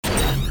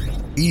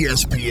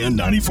ESPN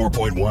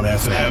 94.1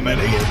 FM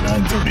and AM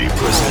 930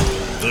 present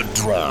The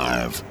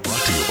Drive.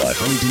 Brought to you by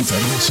Huntington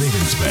Federal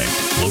Savings Bank.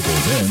 Local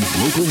then,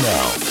 local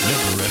now.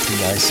 Member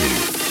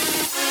FDIC.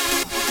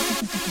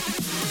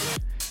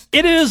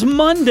 It is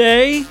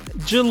Monday,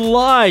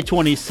 July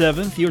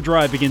 27th. Your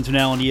drive begins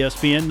now on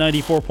ESPN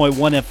 94.1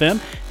 FM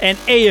and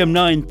AM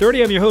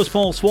 930. I'm your host,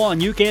 Paul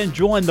Swan. You can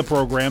join the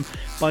program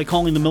by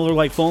calling the Miller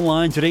Lite phone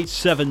lines at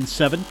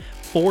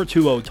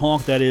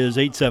 877-420-TALK. That is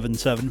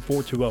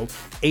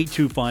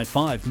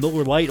 877-420-8255.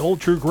 Miller Lite, hold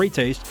true, great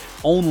taste.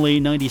 Only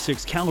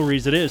 96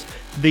 calories. It is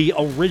the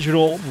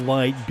original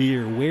light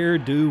beer. Where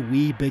do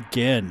we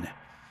begin?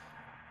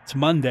 It's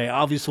Monday.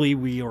 Obviously,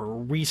 we are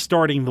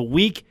restarting the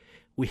week.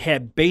 We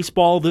had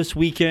baseball this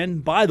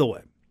weekend. By the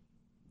way,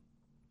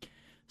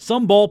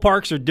 some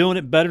ballparks are doing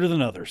it better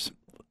than others.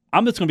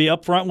 I'm just going to be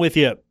upfront with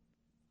you.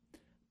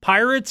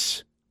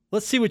 Pirates,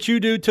 let's see what you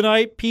do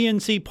tonight,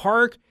 PNC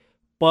Park.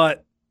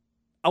 But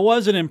I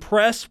wasn't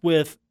impressed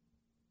with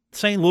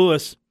St.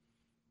 Louis.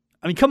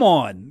 I mean, come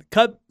on.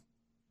 Cut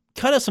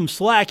us some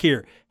slack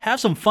here. Have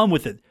some fun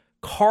with it.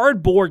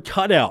 Cardboard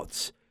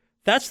cutouts.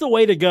 That's the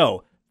way to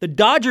go. The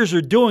Dodgers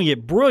are doing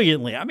it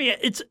brilliantly. I mean,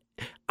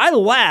 I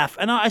laugh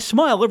and I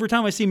smile every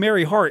time I see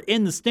Mary Hart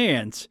in the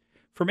stands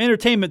from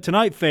Entertainment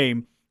Tonight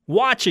fame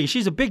watching.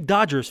 She's a big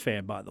Dodgers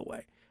fan, by the way.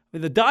 I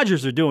mean, the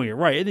Dodgers are doing it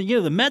right. And,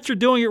 the Mets are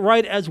doing it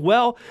right as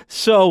well.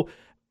 So,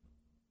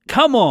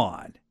 come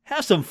on.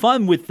 Have some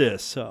fun with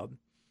this.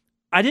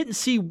 I didn't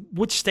see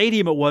which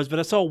stadium it was, but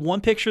I saw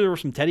one picture. There were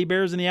some teddy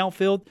bears in the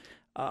outfield.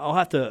 We'll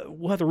have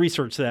to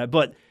research that.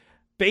 But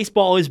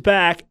baseball is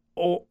back,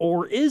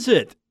 or is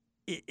it?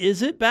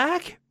 Is it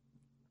back?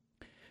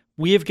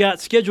 We have got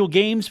scheduled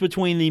games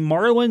between the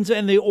Marlins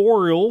and the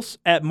Orioles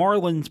at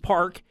Marlins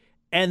Park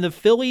and the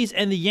Phillies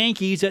and the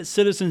Yankees at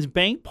Citizens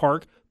Bank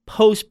Park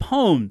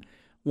postponed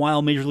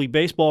while Major League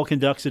Baseball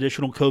conducts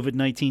additional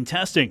COVID-19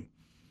 testing.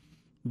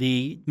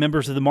 The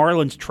members of the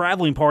Marlins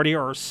traveling party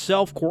are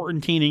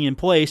self-quarantining in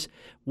place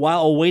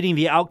while awaiting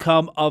the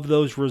outcome of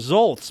those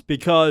results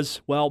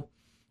because, well,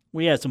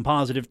 we had some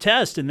positive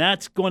tests, and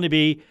that's going to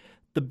be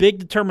the big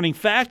determining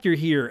factor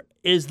here.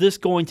 Is this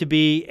going to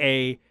be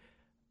a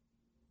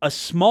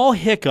small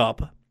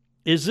hiccup?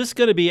 Is this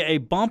going to be a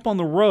bump on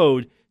the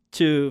road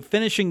to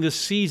finishing this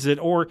season,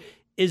 or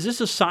is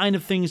this a sign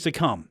of things to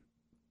come?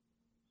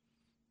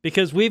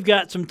 Because we've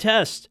got some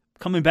tests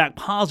coming back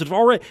positive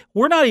already.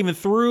 We're not even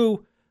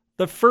through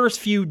the first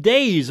few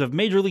days of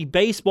Major League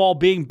Baseball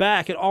being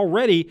back, and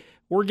already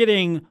we're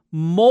getting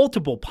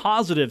multiple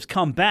positives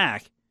come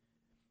back.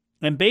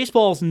 And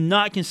baseball's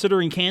not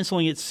considering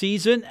canceling its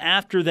season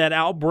after that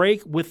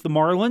outbreak with the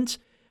Marlins.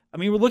 I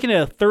mean, we're looking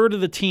at a third of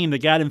the team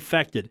that got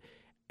infected.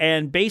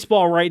 And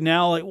baseball right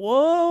now, like,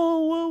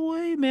 whoa,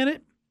 wait a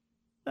minute.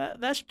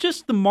 That's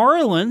just the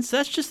Marlins.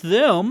 That's just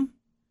them.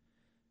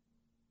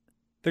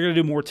 They're going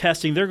to do more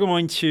testing. They're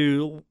going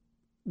to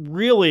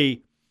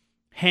really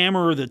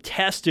hammer the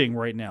testing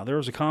right now. There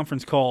was a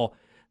conference call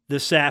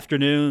this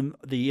afternoon.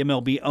 The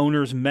MLB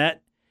owners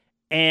met.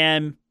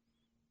 And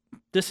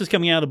this is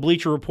coming out of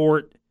Bleacher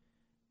Report.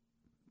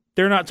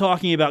 They're not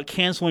talking about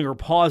canceling or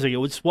pausing.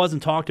 It just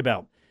wasn't talked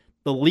about.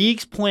 The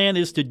league's plan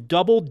is to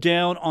double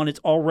down on its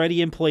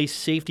already in place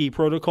safety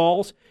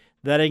protocols.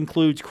 That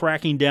includes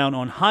cracking down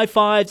on high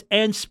fives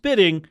and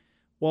spitting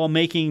while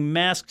making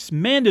masks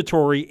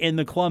mandatory in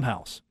the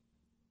clubhouse.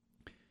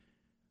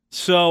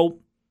 So,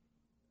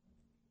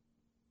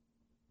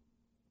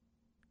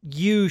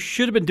 you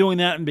should have been doing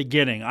that in the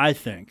beginning, I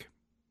think.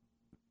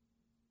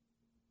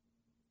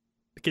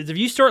 Because if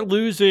you start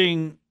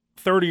losing a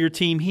third of your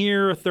team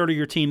here, a third of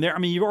your team there, I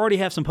mean, you already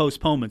have some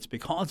postponements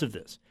because of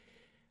this.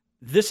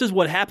 This is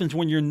what happens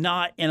when you're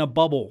not in a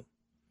bubble.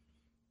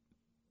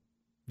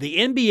 The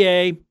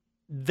NBA,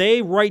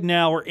 they right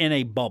now are in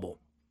a bubble.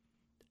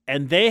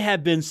 And they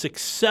have been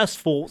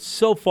successful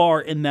so far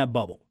in that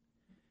bubble.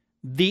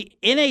 The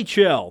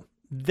NHL,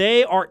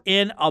 they are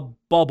in a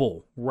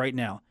bubble right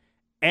now.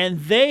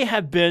 And they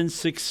have been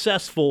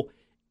successful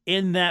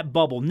in that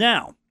bubble.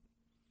 Now,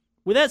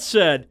 with that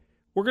said,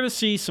 we're going to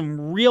see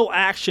some real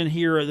action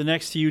here in the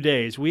next few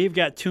days. We've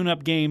got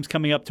tune-up games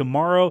coming up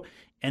tomorrow,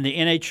 and the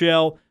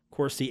NHL, of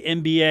course, the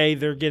NBA,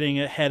 they're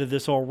getting ahead of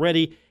this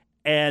already.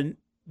 And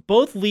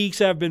both leagues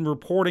have been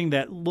reporting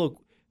that,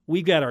 look,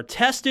 we've got our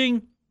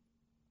testing,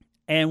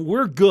 and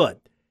we're good.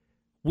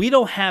 We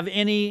don't have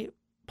any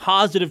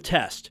positive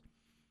test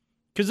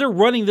because they're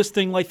running this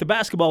thing like the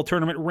basketball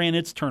tournament ran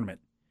its tournament.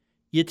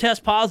 You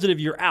test positive,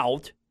 you're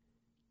out.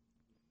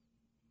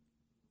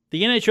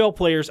 The NHL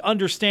players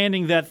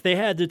understanding that they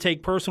had to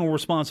take personal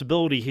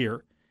responsibility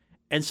here.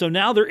 And so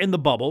now they're in the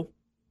bubble.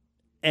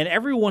 And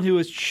everyone who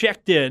has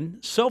checked in,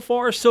 so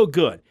far, so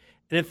good.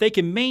 And if they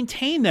can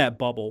maintain that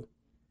bubble,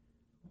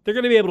 they're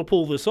going to be able to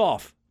pull this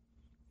off.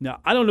 Now,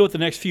 I don't know what the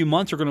next few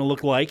months are going to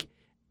look like.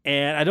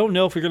 And I don't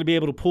know if you're going to be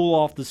able to pull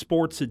off the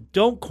sports that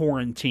don't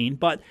quarantine.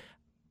 But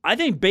I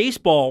think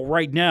baseball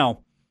right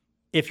now,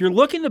 if you're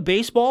looking to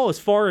baseball as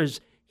far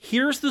as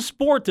here's the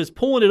sport that's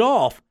pulling it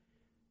off,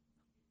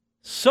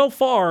 So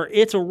far,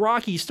 it's a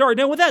rocky start.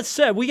 Now, with that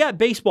said, we got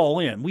baseball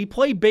in. We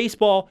play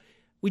baseball.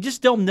 We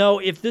just don't know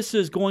if this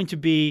is going to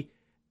be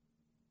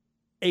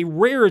a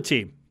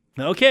rarity.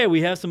 Okay,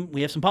 we have some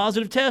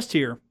positive tests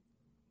here.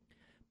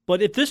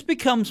 But if this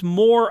becomes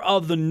more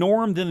of the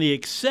norm than the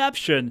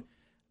exception,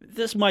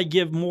 this might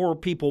give more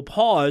people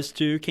pause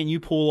to, can you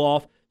pull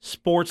off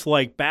sports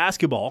like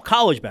basketball,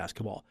 college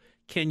basketball?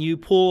 Can you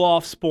pull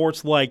off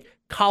sports like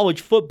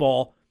college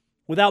football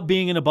without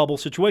being in a bubble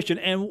situation?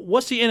 And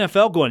what's the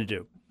NFL going to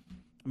do?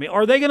 I mean,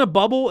 are they going to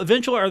bubble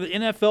eventually? Are the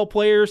NFL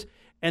players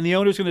and the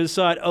owners going to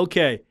decide,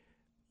 okay,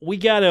 we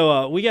got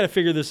to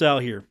figure this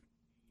out here.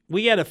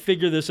 We got to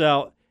figure this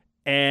out,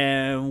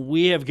 and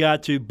we have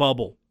got to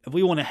bubble. If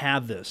we want to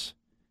have this,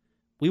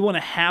 we want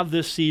to have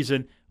this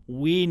season,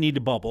 we need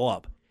to bubble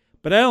up.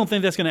 But I don't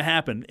think that's going to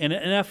happen. In the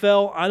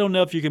NFL, I don't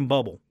know if you can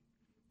bubble,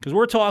 because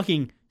we're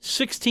talking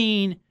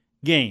 16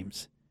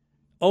 games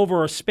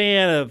over a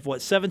span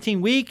of,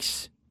 17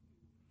 weeks?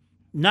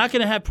 Not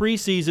going to have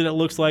preseason, it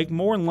looks like,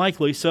 more than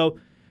likely. So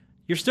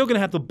you're still going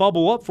to have to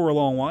bubble up for a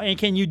long while. And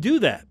can you do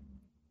that?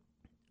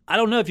 I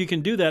don't know if you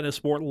can do that in a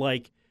sport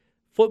like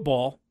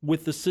football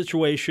with the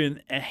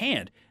situation at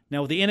hand.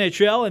 Now, with the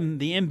NHL and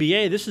the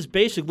NBA, this is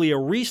basically a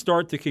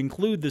restart to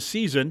conclude the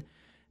season.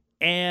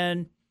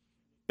 And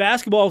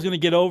basketball is going to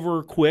get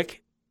over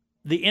quick.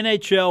 The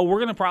NHL, we're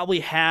going to probably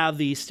have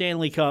the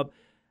Stanley Cup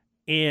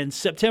in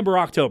September,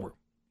 October.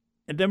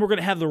 And then we're going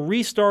to have the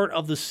restart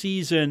of the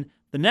season.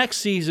 The next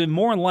season,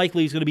 more than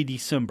likely, is going to be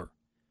December.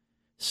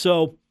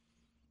 So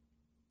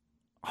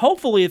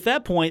hopefully at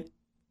that point,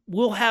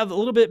 we'll have a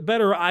little bit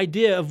better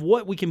idea of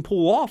what we can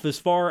pull off as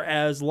far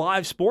as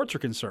live sports are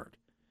concerned.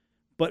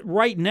 But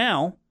right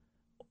now,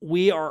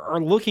 we are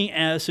looking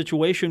at a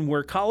situation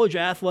where college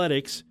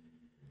athletics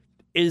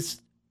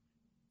is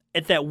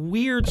at that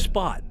weird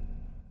spot.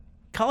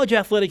 College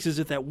athletics is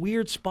at that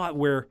weird spot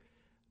where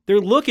they're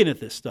looking at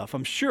this stuff,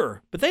 I'm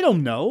sure, but they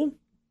don't know.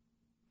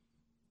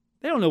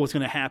 They don't know what's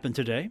going to happen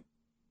today.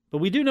 But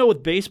we do know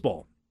with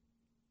baseball.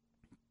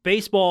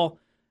 Baseball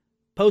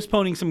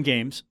postponing some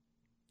games,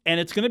 and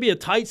it's going to be a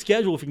tight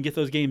schedule if you can get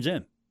those games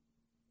in.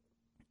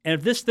 And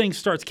if this thing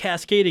starts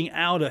cascading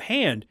out of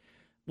hand,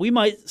 we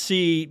might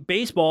see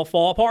baseball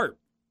fall apart.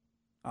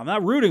 I'm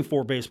not rooting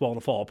for baseball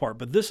to fall apart,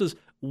 but this is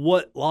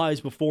what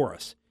lies before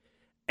us.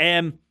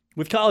 And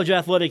with college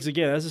athletics,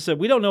 again, as I said,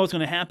 we don't know what's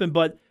going to happen,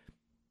 but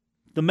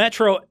the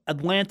Metro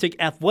Atlantic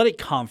Athletic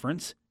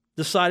Conference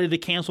decided to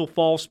cancel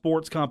fall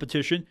sports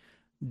competition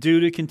due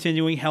to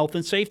continuing health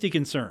and safety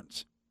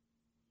concerns.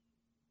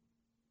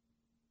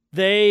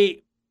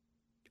 They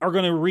are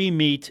going to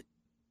re-meet.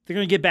 They're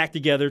going to get back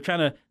together, trying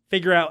to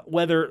figure out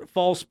whether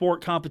fall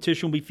sport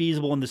competition will be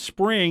feasible in the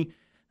spring.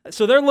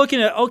 So they're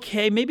looking at,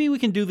 okay, maybe we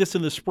can do this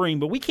in the spring,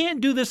 but we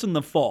can't do this in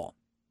the fall.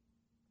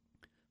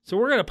 So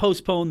we're going to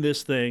postpone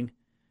this thing,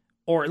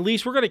 or at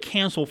least we're going to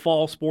cancel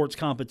fall sports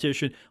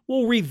competition.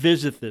 We'll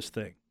revisit this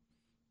thing.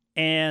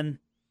 And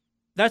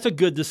that's a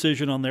good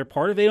decision on their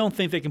part. If they don't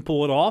think they can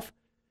pull it off,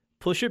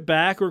 push it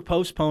back or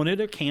postpone it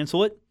or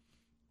cancel it.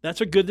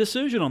 That's a good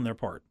decision on their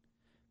part.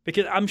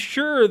 Because I'm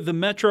sure the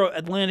Metro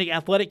Atlantic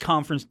Athletic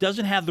Conference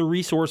doesn't have the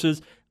resources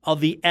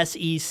of the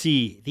SEC,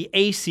 the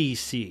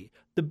ACC,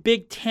 the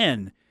Big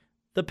Ten,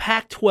 the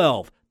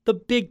Pac-12, the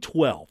Big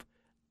 12.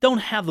 Don't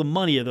have the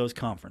money of those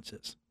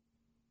conferences.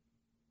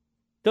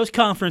 Those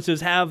conferences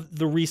have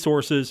the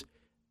resources.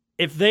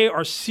 If they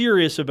are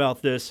serious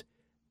about this,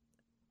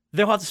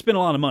 they'll have to spend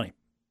a lot of money.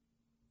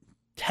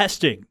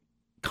 Testing,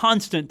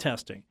 constant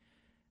testing.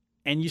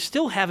 And you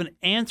still haven't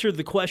answered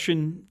the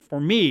question for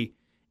me,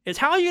 is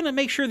how are you going to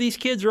make sure these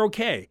kids are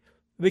okay?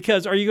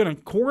 Because are you going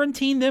to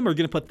quarantine them? Are you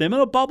going to put them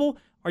in a bubble?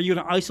 Are you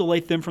going to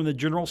isolate them from the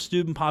general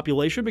student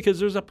population? Because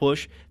there's a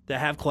push to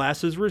have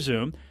classes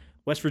resume.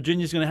 West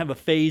Virginia's going to have a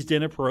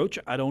phased-in approach.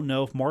 I don't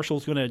know if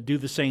Marshall's going to do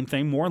the same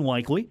thing, more than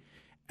likely.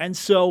 And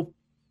so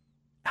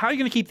how are you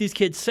going to keep these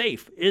kids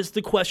safe is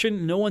the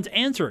question no one's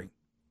answering.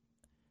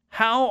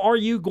 How are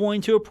you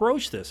going to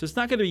approach this? It's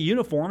not going to be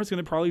uniform. It's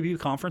going to probably be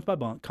conference by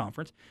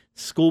conference,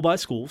 school by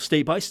school,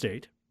 state by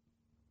state.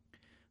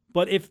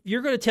 But if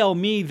you're going to tell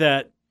me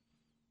that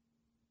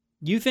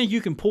you think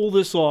you can pull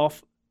this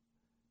off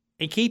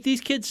and keep these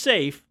kids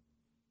safe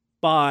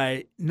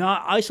by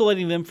not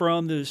isolating them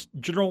from this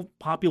general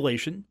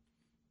population,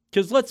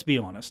 because let's be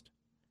honest,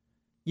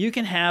 you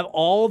can have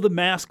all the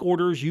mask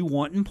orders you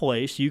want in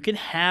place. You can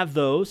have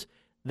those.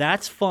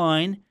 That's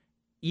fine.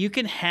 You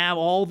can have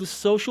all the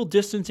social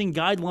distancing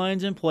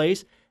guidelines in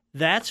place.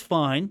 That's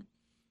fine.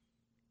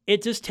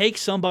 It just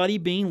takes somebody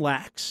being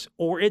lax,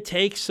 or it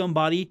takes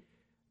somebody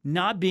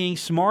not being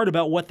smart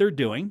about what they're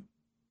doing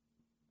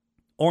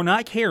or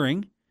not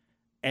caring.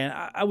 And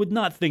I would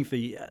not think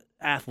the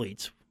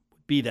athletes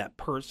would be that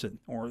person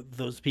or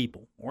those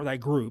people or that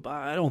group.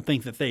 I don't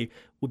think that they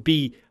would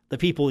be the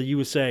people that you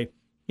would say,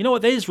 you know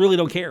what, they just really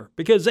don't care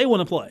because they want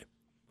to play.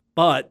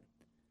 But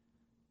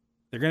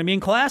they're going to be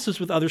in classes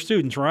with other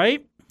students,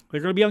 right?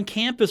 They're going to be on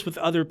campus with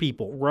other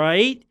people,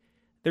 right?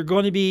 They're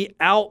going to be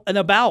out and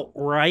about,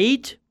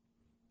 right?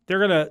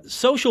 They're going to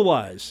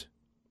socialize,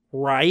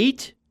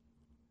 right?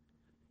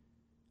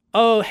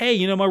 Oh,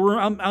 hey, my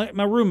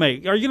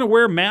roommate. Are you going to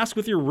wear a mask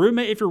with your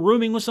roommate if you're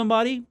rooming with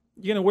somebody?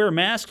 You're going to wear a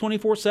mask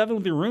 24/7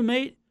 with your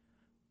roommate?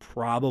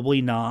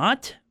 Probably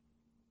not.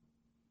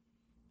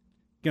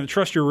 Going to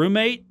trust your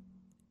roommate?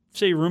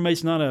 Say your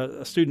roommate's not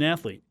a student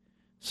athlete,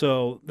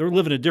 so they're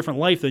living a different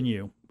life than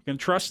you. You're going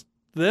to trust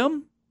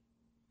them?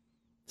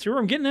 See where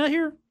I'm getting at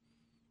here?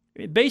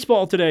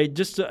 Baseball today,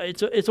 just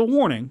it's a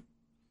warning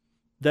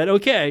that,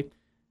 okay,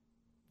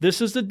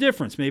 this is the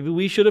difference. Maybe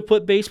we should have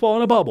put baseball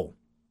in a bubble.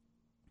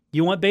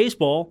 You want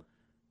baseball,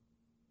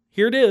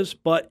 here it is,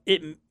 but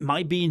it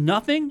might be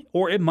nothing,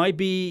 or it might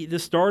be the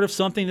start of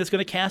something that's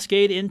going to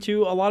cascade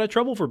into a lot of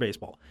trouble for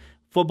baseball.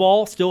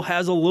 Football still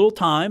has a little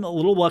time, a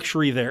little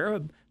luxury there,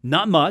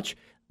 not much.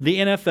 The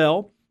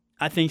NFL,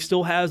 I think,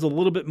 still has a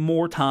little bit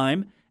more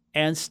time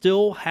and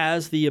still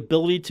has the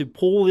ability to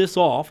pull this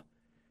off.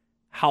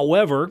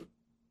 However,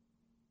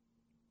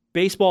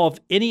 baseball, if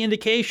any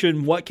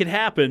indication what could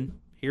happen,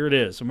 here it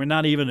is, and we're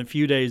not even a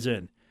few days in.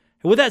 And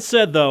with that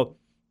said, though,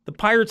 the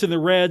Pirates and the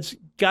Reds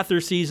got their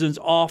seasons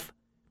off.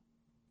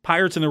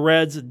 Pirates and the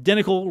Reds,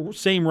 identical,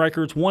 same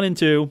records,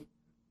 1-2.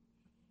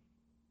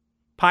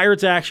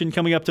 Pirates action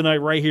coming up tonight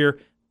right here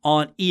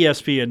on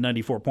ESPN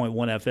 94.1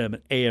 FM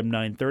at AM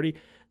 930.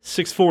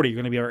 640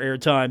 going to be our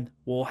airtime.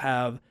 We'll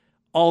have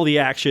all the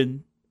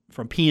action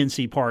from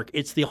PNC Park.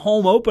 It's the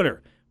home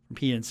opener from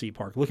PNC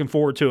Park. Looking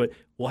forward to it.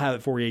 We'll have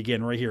it for you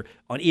again right here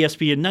on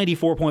ESPN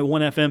 94.1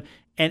 FM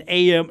and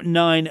AM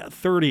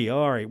 930.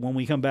 All right, when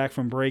we come back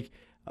from break,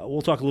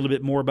 we'll talk a little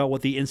bit more about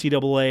what the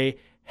NCAA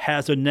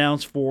has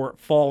announced for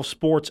fall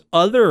sports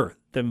other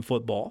than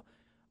football.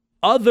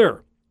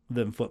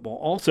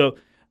 Also,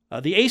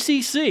 the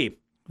ACC,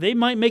 they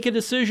might make a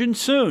decision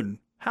soon.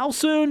 How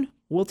soon?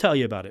 We'll tell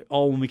you about it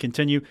all when we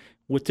continue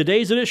with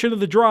today's edition of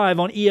The Drive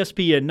on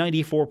ESPN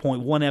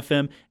 94.1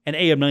 FM and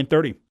AM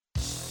 930.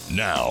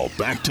 Now,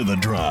 back to The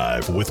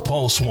Drive with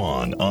Paul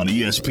Swann on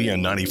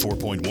ESPN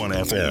 94.1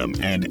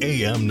 FM and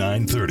AM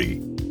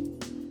 930.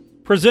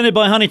 Presented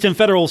by Huntington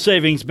Federal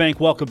Savings Bank.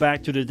 Welcome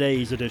back to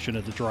today's edition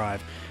of The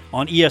Drive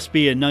on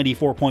ESPN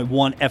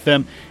 94.1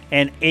 FM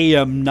and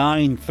AM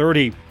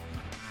 930.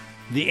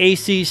 The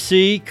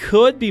ACC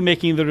could be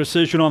making their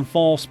decision on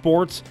fall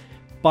sports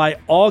by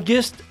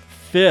August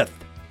 5th.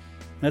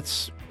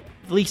 That's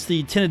at least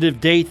the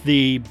tentative date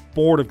the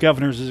Board of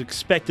Governors is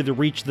expected to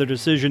reach their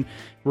decision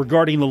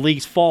regarding the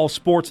league's fall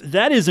sports.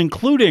 That is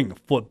including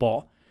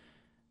football.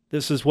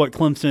 This is what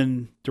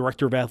Clemson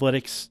Director of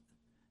Athletics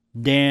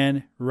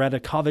Dan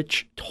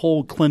Radakovich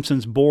told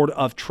Clemson's Board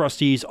of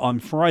Trustees on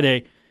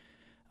Friday.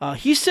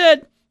 He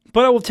said,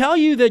 but I will tell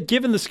you that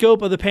given the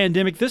scope of the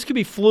pandemic, this could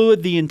be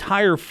fluid the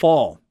entire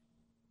fall.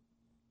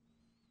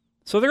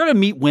 So they're going to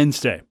meet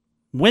Wednesday.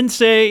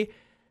 Wednesday,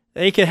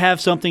 they could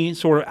have something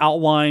sort of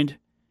outlined.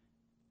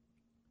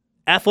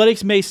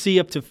 Athletics may see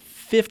up to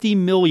 $50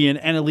 million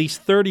and at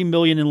least $30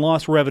 million in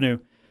lost revenue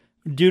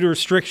due to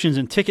restrictions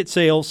in ticket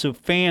sales, so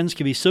fans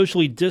can be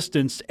socially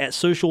distanced at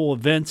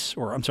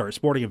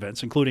sporting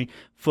events, including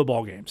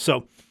football games.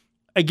 So,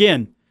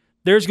 again,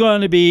 there's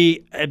going to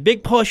be a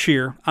big push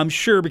here, I'm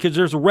sure, because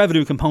there's a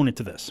revenue component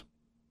to this.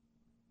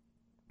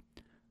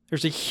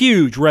 There's a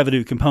huge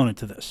revenue component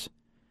to this.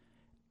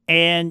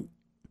 And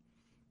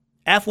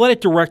athletic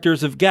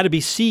directors have got to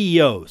be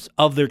CEOs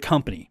of their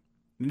company.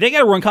 They got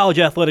to run college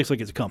athletics like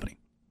it's a company.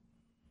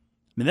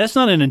 I mean, that's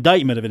not an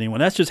indictment of anyone.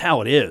 That's just how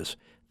it is.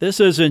 This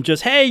isn't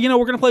just, hey,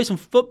 we're going to play some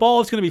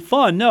football. It's going to be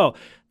fun. No,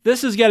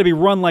 this has got to be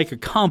run like a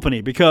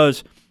company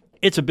because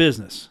it's a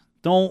business.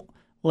 Don't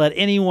let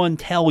anyone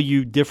tell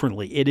you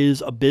differently. It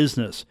is a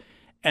business.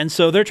 And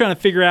so they're trying to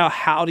figure out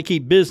how to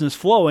keep business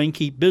flowing,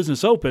 keep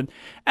business open.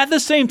 At the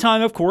same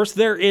time, of course,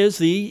 there is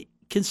the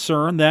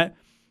concern that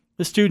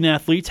the student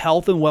athletes'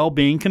 health and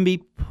well-being can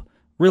be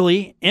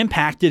really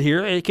impacted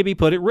here. It can be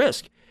put at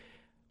risk.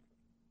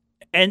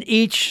 And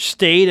each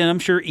state, and I'm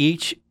sure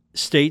each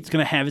state's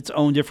going to have its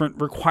own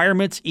different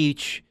requirements.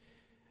 Each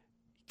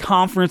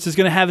conference is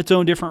going to have its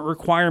own different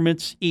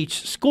requirements.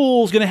 Each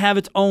school is going to have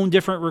its own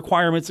different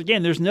requirements.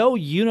 Again, there's no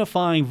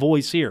unifying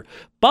voice here.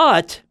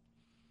 But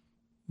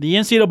the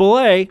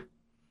NCAA,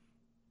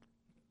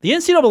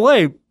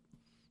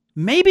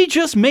 maybe,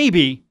 just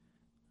maybe,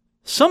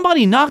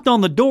 somebody knocked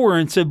on the door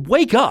and said,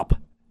 wake up.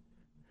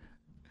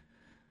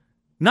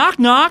 Knock,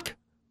 knock.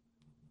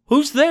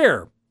 Who's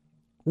there?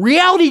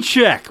 Reality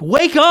check.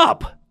 Wake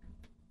up.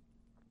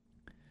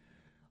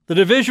 The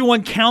Division I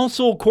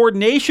Council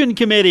Coordination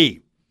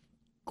Committee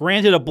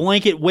granted a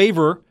blanket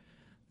waiver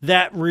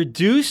that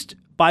reduced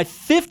by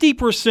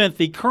 50%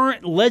 the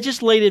current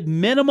legislated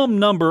minimum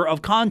number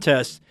of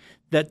contests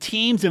that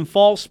teams in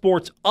fall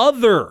sports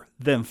other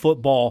than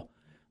football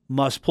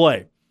must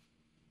play.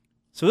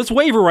 So this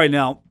waiver right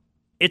now,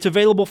 it's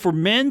available for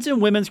men's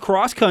and women's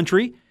cross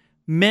country,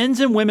 men's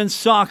and women's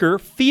soccer,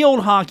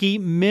 field hockey,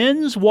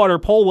 men's water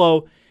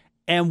polo,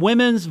 and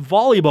women's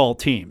volleyball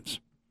teams.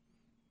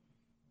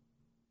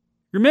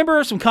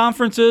 Remember some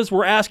conferences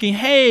were asking,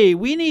 hey,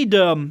 we need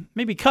to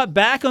maybe cut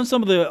back on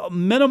some of the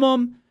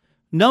minimum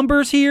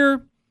numbers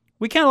here.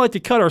 We kind of like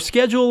to cut our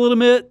schedule a little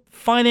bit,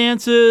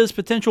 finances,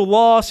 potential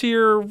loss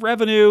here,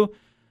 revenue,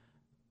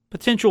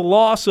 potential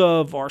loss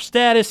of our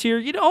status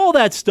here, all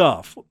that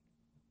stuff.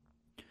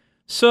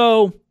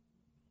 So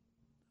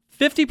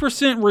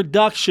 50%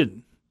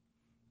 reduction.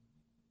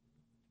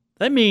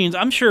 That means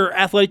I'm sure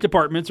athletic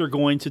departments are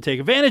going to take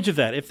advantage of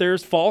that. If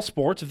there's fall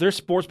sports, if there's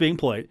sports being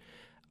played,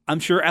 I'm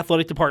sure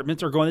athletic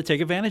departments are going to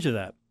take advantage of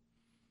that.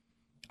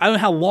 I don't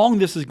know how long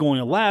this is going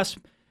to last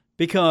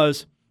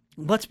because,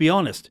 let's be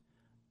honest,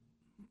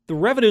 the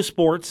revenue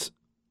sports,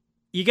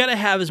 you got to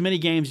have as many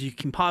games as you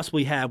can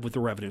possibly have with the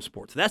revenue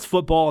sports. That's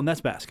football and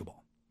that's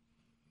basketball.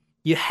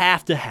 You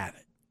have to have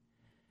it.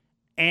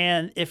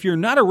 And if you're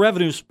not a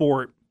revenue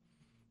sport,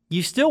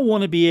 you still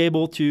want to be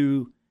able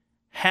to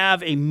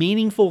have a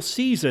meaningful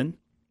season,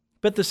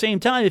 but at the same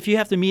time, if you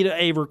have to meet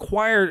a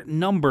required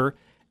number,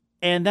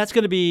 and that's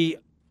going to be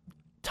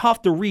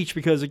tough to reach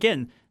because,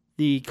 again,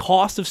 the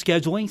cost of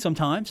scheduling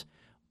sometimes,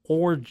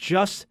 or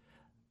just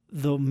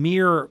the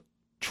mere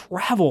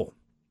travel.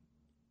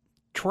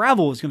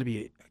 Travel is going to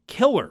be a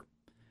killer.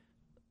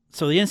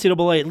 So the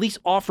NCAA at least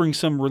offering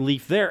some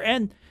relief there,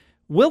 and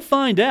we'll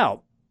find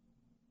out.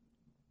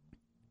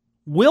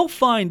 We'll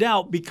find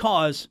out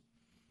because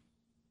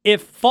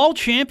if fall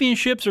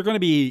championships are going to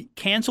be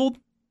canceled,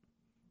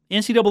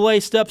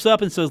 NCAA steps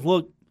up and says,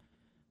 look,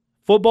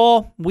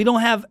 football, we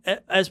don't have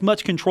as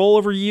much control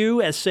over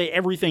you as, say,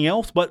 everything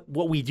else, but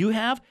what we do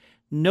have,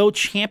 no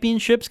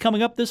championships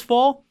coming up this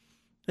fall,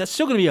 that's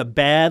still going to be a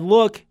bad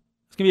look.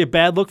 It's going to be a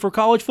bad look for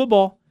college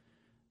football.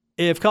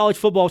 If college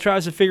football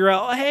tries to figure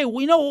out, hey,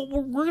 we know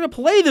we're going to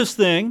play this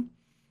thing,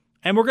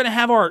 and we're going to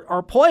have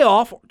our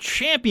playoff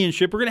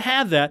championship, we're going to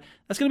have that,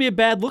 that's going to be a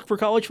bad look for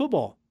college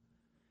football.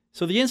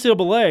 So the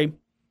NCAA,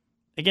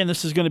 again,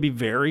 this is going to be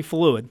very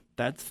fluid.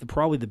 That's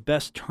probably the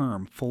best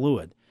term,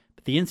 fluid.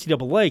 But the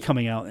NCAA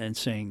coming out and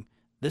saying,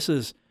 this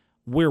is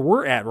where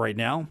we're at right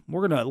now.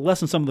 We're going to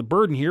lessen some of the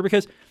burden here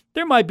because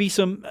there might be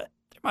some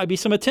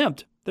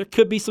attempt. There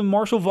could be some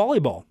Marshall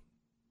volleyball.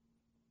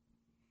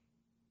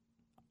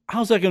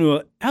 How's that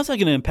going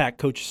to impact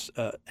Coach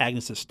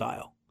Agnes's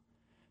style?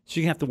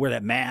 She's going to have to wear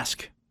that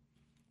mask.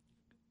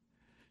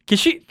 Is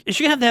she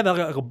going to have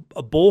like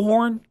a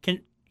bullhorn?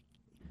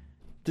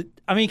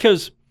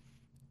 Because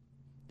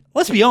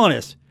let's be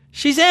honest,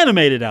 she's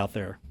animated out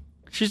there.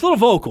 She's a little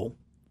vocal.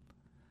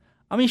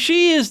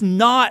 She is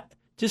not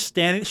just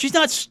standing. She's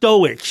not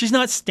stoic. She's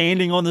not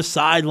standing on the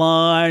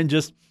sideline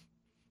just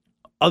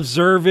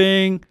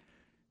observing.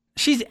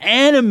 She's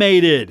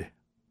animated.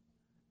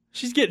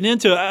 She's getting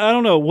into it. I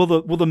don't know.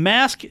 Will the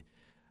mask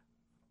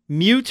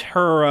mute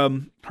her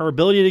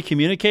ability to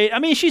communicate?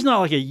 She's not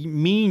like a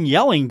mean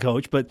yelling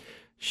coach, but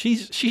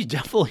she's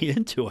definitely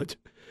into it.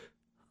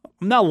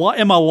 I'm not.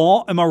 Am I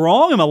wrong? Am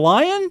I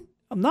lying?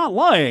 I'm not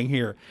lying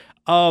here.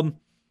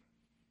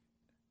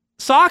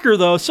 Soccer,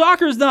 though,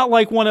 is not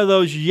like one of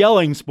those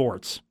yelling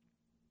sports.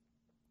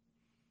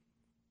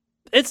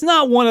 It's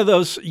not one of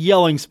those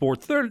yelling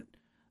sports. They're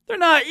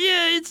not.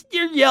 Yeah,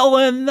 you're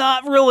yelling.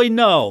 Not really.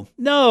 No,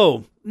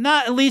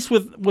 not at least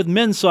with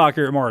men's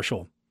soccer at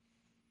Marshall.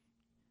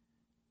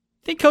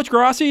 I think Coach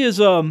Grassi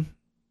is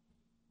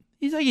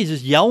he's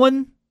just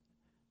yelling.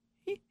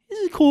 He's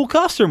a cool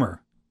customer.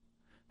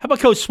 How about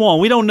Coach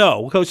Swan? We don't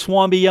know. Will Coach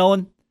Swan be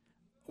yelling?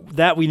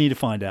 That we need to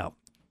find out.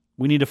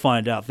 We need to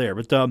find out there.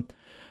 But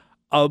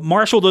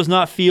Marshall does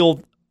not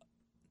field,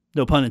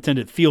 no pun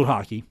intended, field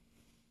hockey.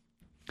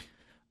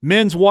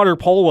 Men's water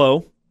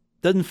polo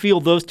doesn't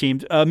field those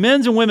teams.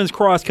 Men's and women's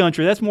cross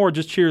country, that's more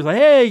just cheers like,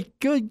 hey,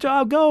 good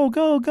job, go,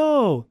 go,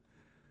 go.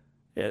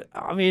 Yeah,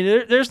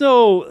 there's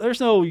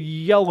no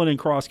yelling in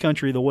cross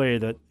country the way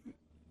that,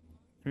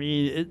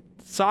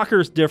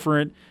 soccer's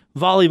different.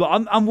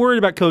 Volleyball, I'm worried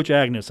about Coach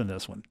Agnes in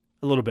this one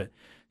a little bit.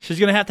 She's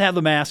going to have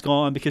the mask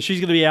on because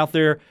she's going to be out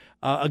there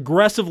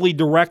aggressively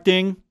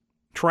directing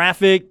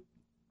traffic.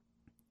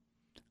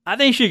 I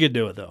think she could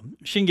do it, though.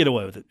 She can get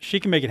away with it. She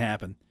can make it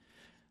happen.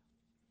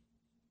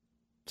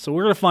 So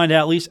we're going to find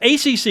out at least.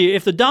 ACC,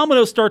 if the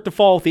dominoes start to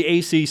fall with the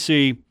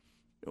ACC,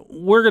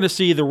 we're going to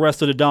see the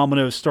rest of the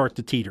dominoes start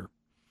to teeter.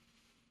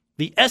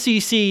 The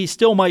SEC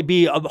still might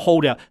be a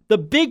holdout. The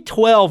Big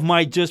 12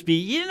 might just be,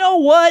 you know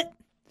what?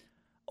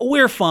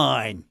 We're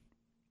fine.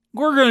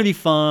 We're going to be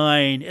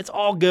fine. It's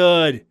all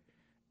good.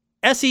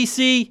 SEC,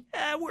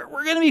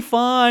 we're going to be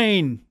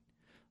fine.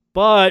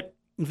 But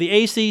if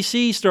the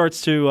ACC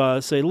starts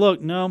to say,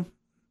 look, no,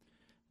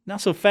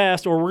 not so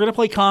fast, or we're going to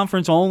play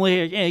conference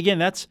only. Again,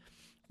 that's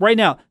right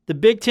now. The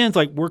Big Ten's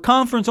like, we're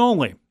conference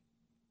only.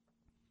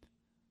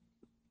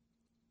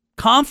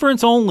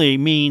 Conference only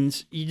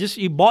means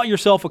you bought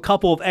yourself a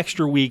couple of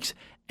extra weeks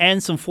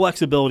and some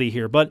flexibility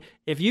here. But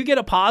if you get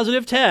a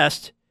positive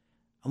test,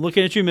 I'm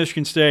looking at you,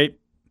 Michigan State.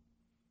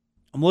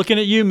 I'm looking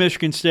at you,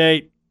 Michigan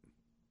State.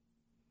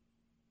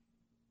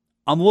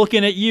 I'm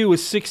looking at you with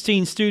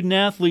 16 student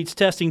athletes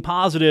testing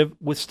positive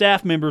with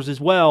staff members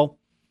as well.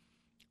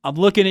 I'm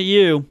looking at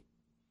you.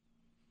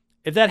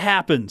 If that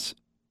happens,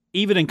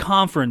 even in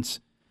conference,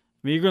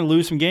 you're going to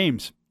lose some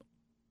games.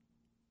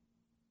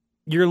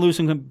 You're going to lose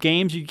some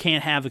games. You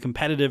can't have a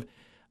competitive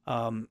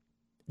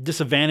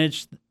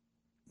disadvantage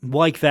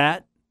like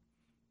that,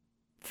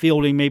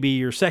 fielding maybe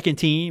your second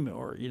team,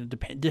 or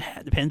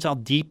depends how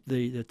deep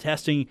the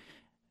testing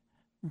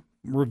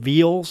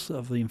reveals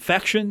of the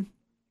infection.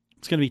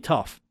 It's going to be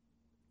tough.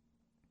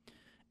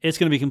 It's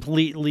going to be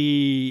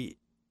completely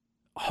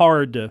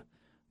hard to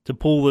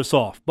pull this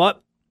off.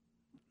 But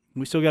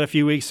we still got a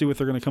few weeks to see what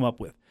they're going to come up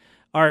with.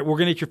 All right, we're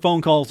going to get your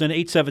phone calls in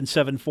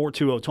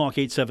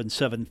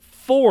 877-420-TALK,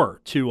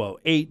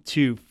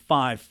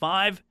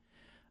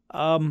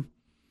 877-420-8255.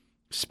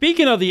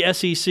 Speaking of the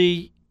SEC,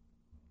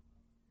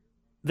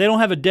 they don't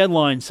have a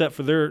deadline set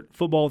for their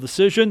football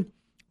decision,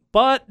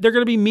 but they're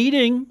going to be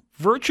meeting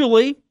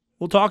virtually.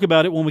 We'll talk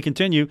about it when we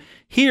continue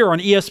here on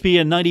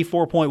ESPN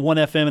 94.1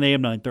 FM and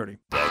AM 930.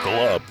 Buckle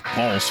up.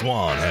 Paul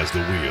Swann has the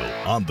wheel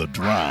on The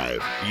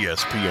Drive.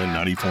 ESPN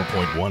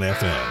 94.1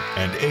 FM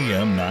and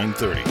AM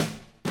 930.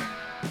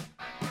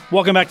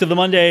 Welcome back to the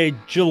Monday,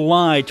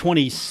 July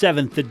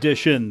 27th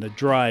edition. The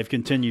Drive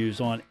continues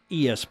on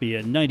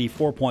ESPN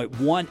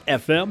 94.1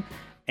 FM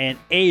and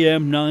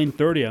AM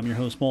 930. I'm your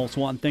host, Paul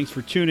Swann. Thanks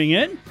for tuning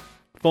in.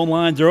 Phone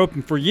lines are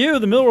open for you.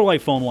 The Miller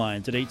Lite phone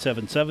lines at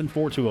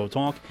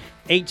 877-420-TALK,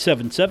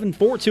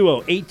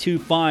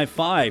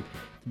 877-420-8255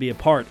 to be a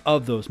part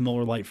of those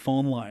Miller Lite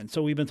phone lines.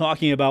 So we've been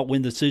talking about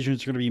when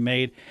decisions are going to be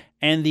made,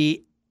 and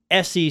the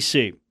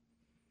SEC.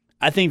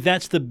 I think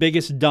that's the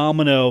biggest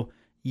domino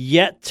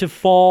yet to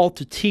fall,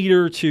 to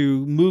teeter,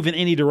 to move in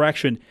any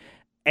direction.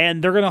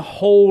 And they're going to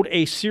hold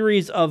a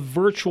series of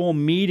virtual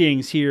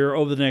meetings here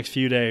over the next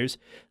few days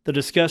to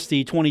discuss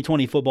the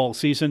 2020 football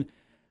season.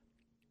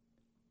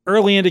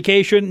 Early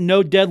indication,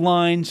 no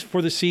deadlines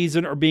for the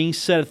season are being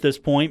set at this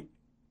point.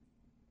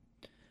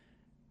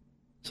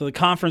 So the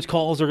conference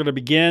calls are going to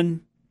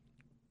begin.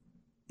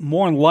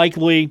 More than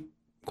likely,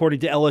 according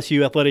to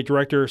LSU Athletic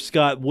Director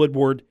Scott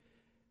Woodward,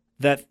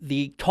 that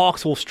the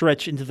talks will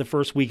stretch into the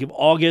first week of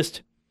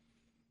August.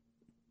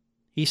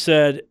 He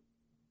said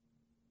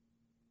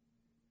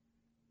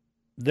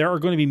there are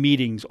going to be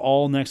meetings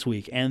all next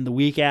week and the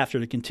week after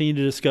to continue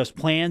to discuss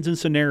plans and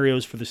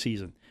scenarios for the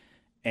season.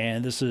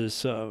 And this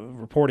is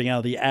reporting out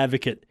of the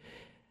Advocate.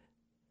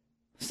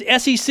 The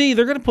SEC,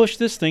 they're going to push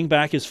this thing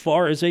back as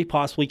far as they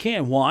possibly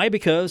can. Why?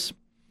 Because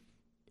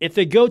if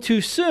they go too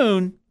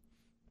soon,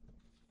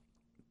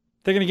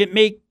 they're going to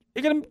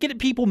get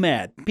people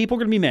mad. People are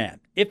going to be mad.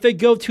 If they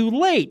go too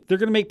late, they're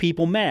going to make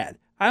people mad.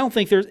 I don't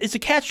think it's a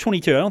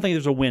catch-22. I don't think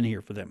there's a win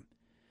here for them.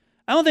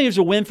 I don't think there's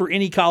a win for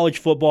any college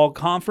football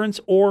conference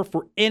or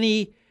for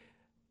any,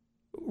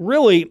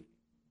 really,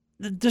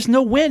 there's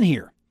no win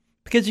here.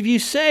 Because if you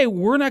say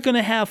we're not going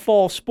to have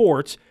fall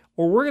sports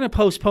or we're going to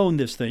postpone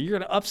this thing, you're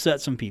going to upset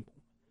some people.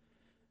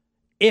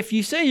 If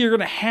you say you're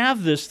going to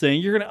have this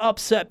thing, you're going to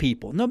upset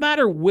people, no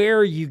matter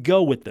where you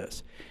go with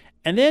this.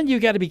 And then you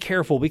got to be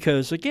careful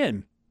because,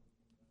 again,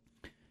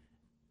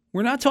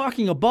 we're not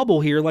talking a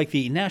bubble here like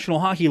the National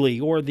Hockey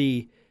League or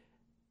the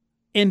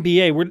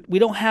NBA. We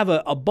don't have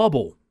a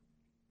bubble.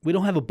 We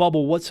don't have a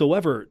bubble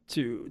whatsoever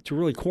to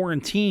really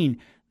quarantine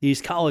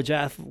these college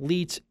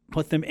athletes,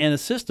 put them in a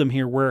system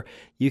here where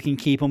you can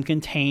keep them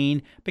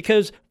contained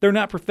because they're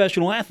not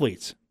professional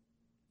athletes.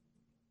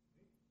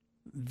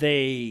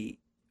 They're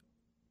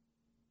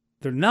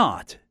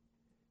not.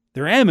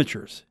 They're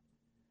amateurs.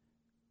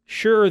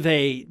 Sure,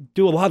 they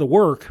do a lot of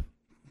work,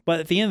 but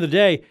at the end of the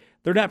day,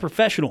 they're not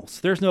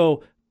professionals. There's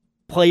no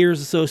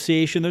players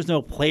association. There's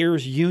no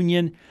players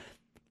union.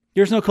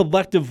 There's no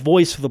collective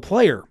voice for the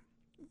player.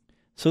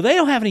 So they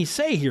don't have any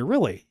say here,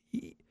 really.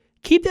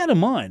 Keep that in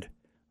mind.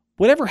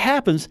 Whatever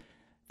happens,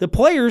 the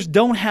players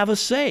don't have a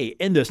say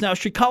in this. Now,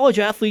 should college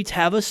athletes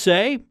have a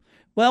say?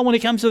 Well, when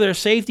it comes to their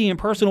safety and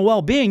personal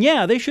well-being,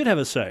 yeah, they should have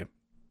a say.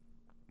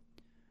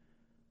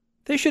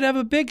 They should have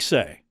a big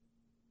say.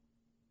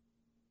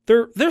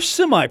 They're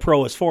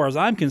semi-pro as far as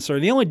I'm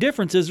concerned. The only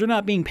difference is they're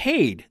not being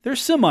paid. They're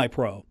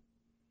semi-pro.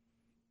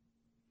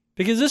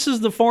 Because this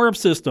is the farm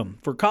system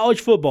for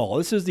college football.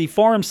 This is the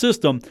farm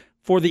system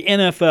for the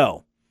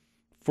NFL.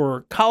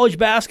 For college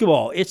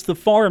basketball, it's the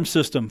farm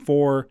system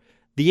for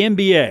the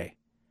NBA.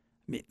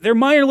 They're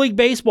minor league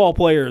baseball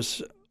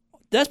players.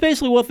 That's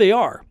basically what they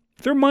are.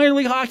 They're minor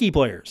league hockey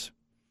players.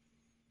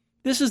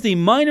 This is the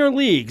minor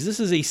leagues.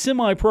 This is a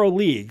semi-pro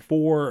league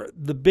for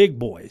the big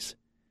boys.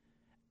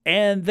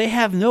 And they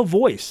have no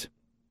voice.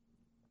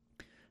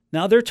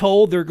 Now they're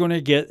told they're going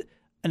to get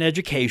an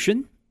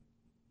education.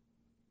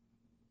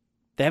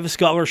 They have a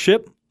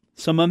scholarship.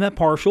 Some of them have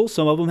partial.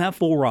 Some of them have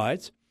full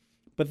rides.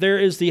 But there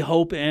is the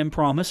hope and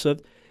promise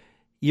of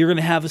you're going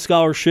to have a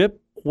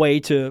scholarship, way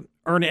to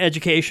earn an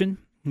education,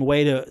 a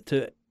way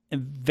to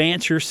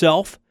advance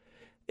yourself.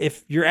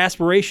 If your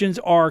aspirations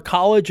are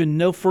college and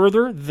no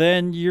further,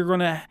 then you're going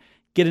to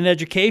get an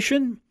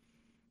education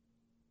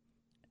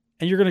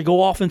and you're going to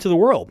go off into the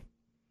world.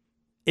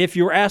 If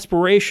your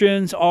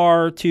aspirations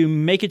are to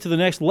make it to the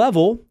next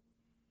level,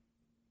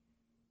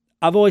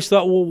 I've always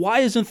thought, well, why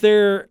isn't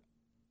there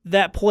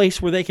that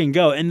place where they can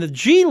go? And the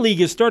G League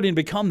is starting to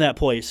become that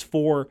place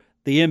for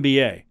the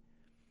NBA.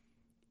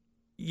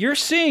 You're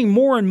seeing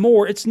more and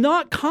more. It's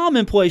not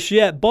commonplace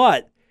yet,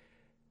 but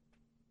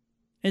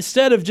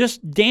instead of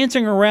just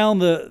dancing around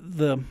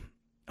the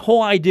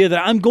whole idea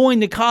that I'm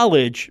going to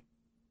college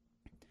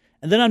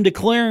and then I'm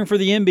declaring for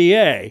the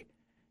NBA,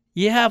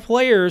 you have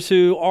players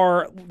who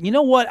are, you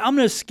know what, I'm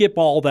going to skip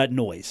all that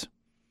noise.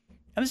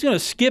 I'm just going to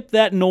skip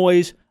that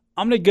noise.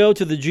 I'm going to go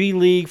to the G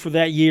League for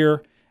that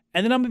year,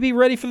 and then I'm going to be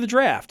ready for the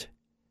draft.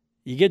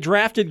 You get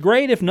drafted,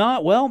 great. If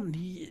not, well,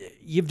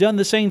 you've done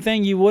the same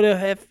thing you would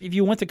have if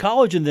you went to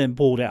college and then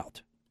pulled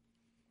out.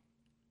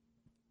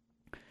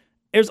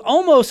 It's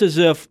almost as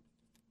if,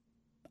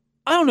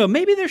 I don't know,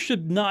 maybe there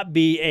should not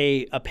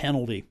be a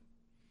penalty.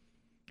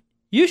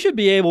 You should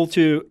be able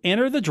to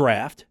enter the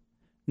draft,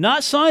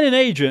 not sign an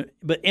agent,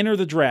 but enter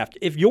the draft.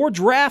 If you're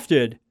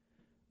drafted,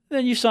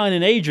 then you sign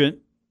an agent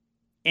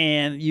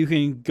and you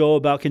can go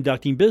about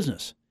conducting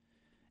business.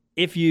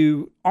 If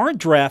you aren't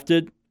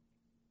drafted,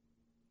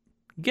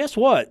 guess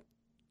what?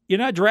 You're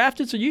not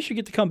drafted, so you should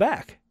get to come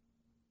back.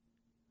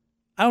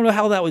 I don't know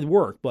how that would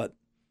work, but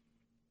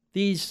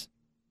these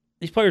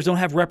players don't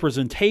have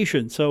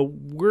representation, so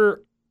we're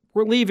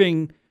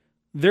leaving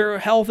their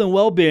health and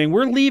well-being.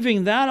 We're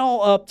leaving that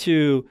all up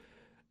to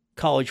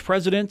college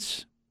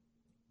presidents,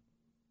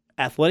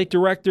 athletic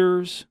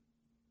directors,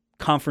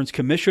 conference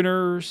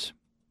commissioners,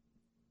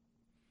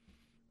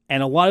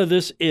 and a lot of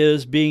this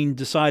is being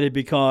decided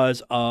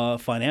because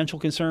of financial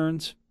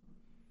concerns.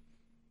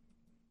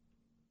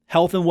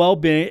 Health and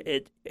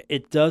well-being,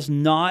 it does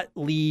not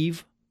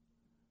leave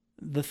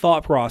the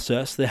thought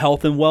process, the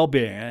health and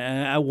well-being.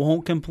 And I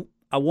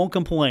won't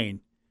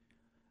complain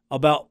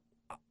about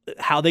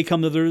how they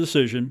come to their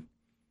decision.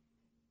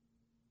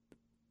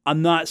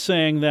 I'm not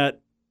saying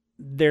that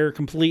they're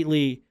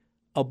completely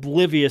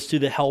oblivious to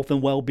the health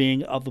and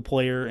well-being of the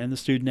player and the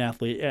student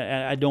athlete.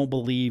 I don't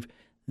believe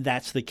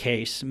that's the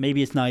case.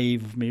 Maybe it's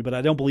naive of me, but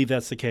I don't believe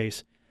that's the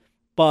case.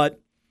 But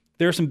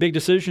there are some big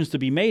decisions to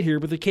be made here,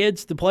 but the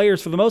kids, the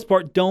players, for the most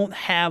part, don't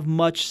have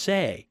much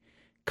say.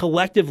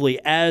 Collectively,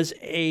 as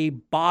a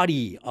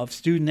body of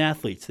student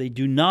athletes, they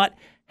do not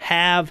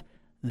have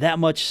that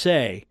much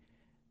say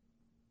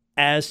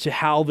as to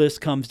how this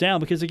comes down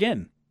because,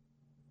 again,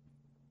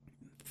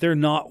 they're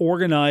not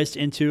organized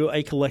into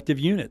a collective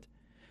unit.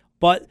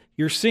 But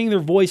you're seeing their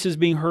voices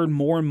being heard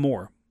more and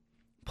more.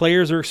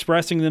 Players are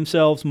expressing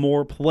themselves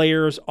more.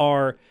 Players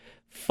are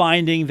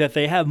finding that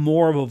they have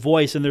more of a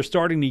voice, and they're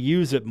starting to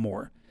use it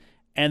more.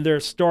 And they're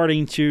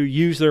starting to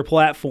use their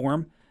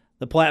platform,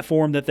 the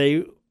platform that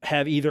they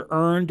have either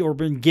earned or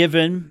been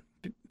given.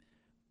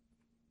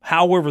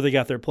 However they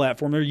got their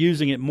platform, they're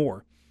using it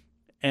more.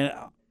 And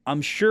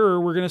I'm sure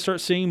we're going to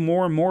start seeing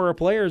more and more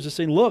players just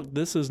saying, look,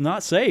 this is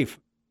not safe.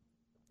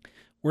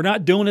 We're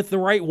not doing it the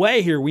right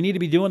way here. We need to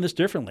be doing this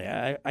differently.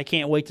 I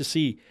can't wait to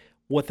see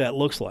what that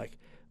looks like.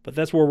 But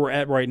that's where we're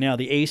at right now.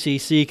 The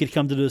ACC could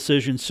come to the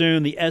decision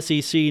soon. The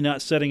SEC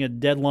not setting a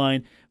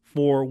deadline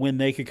for when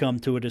they could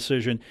come to a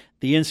decision.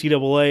 The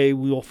NCAA,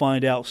 we will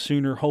find out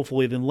sooner,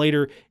 hopefully, than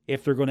later,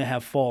 if they're going to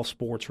have fall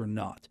sports or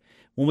not.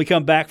 When we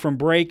come back from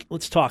break,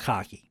 let's talk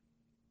hockey.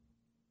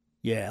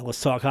 Yeah,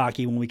 let's talk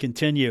hockey when we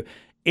continue.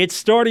 It's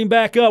starting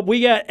back up.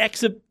 We got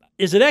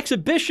is it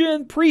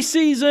exhibition,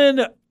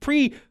 preseason,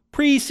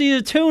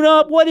 preseason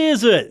tune-up? What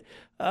is it?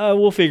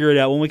 We'll figure it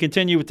out when we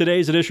continue with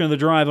today's edition of The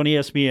Drive on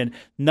ESPN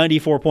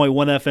 94.1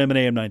 FM and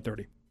AM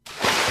 930.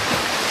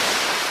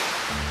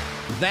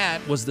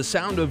 That was the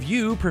sound of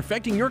you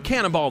perfecting your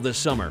cannonball this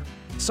summer.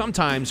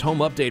 Sometimes home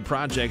update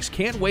projects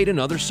can't wait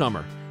another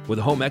summer. With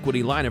a home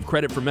equity line of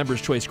credit from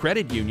Members Choice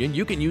Credit Union,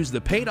 you can use the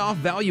paid-off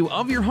value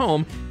of your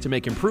home to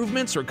make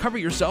improvements or cover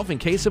yourself in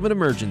case of an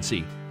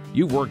emergency.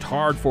 You've worked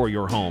hard for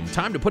your home.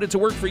 Time to put it to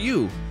work for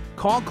you.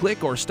 Call,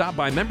 click, or stop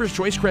by Members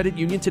Choice Credit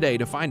Union today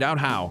to find out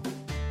how.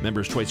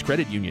 Members Choice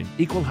Credit Union,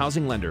 equal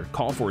housing lender.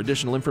 Call for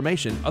additional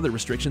information. Other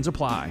restrictions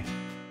apply.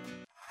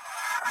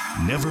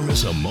 Never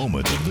miss a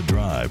moment of The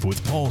Drive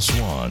with Paul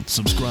Swan.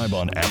 Subscribe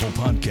on Apple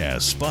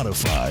Podcasts,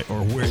 Spotify,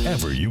 or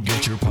wherever you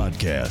get your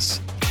podcasts.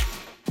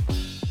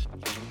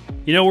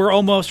 You know, we're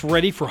almost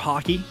ready for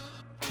hockey.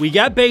 We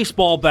got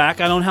baseball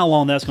back. I don't know how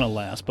long that's going to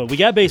last, but we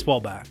got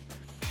baseball back.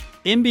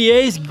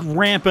 NBA's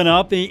ramping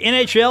up. The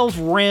NHL's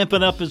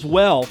ramping up as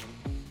well.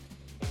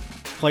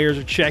 Players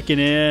are checking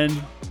in.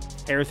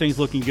 Everything's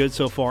looking good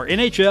so far.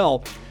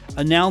 NHL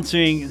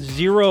announcing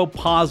 0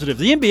 positive.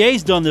 The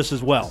NBA's done this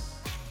as well.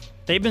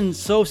 They've been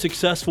so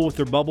successful with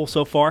their bubble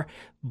so far.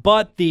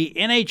 But the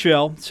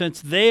NHL,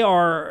 since they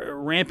are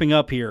ramping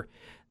up here,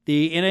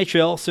 the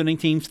NHL sending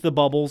teams to the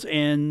bubbles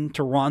in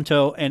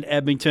Toronto and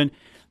Edmonton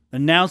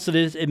announced that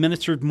it has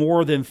administered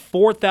more than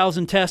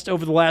 4,000 tests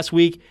over the last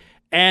week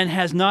and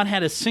has not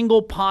had a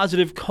single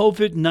positive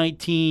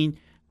COVID-19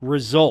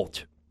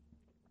 result.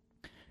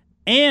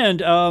 And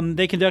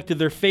they conducted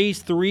their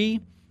Phase 3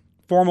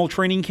 formal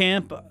training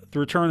camp to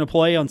return to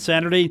play on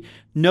Saturday.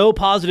 No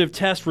positive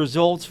test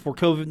results for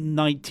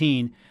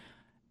COVID-19.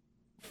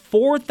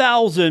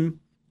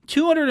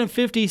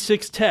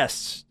 4,256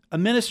 tests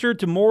administered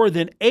to more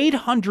than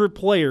 800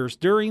 players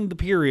during the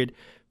period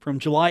from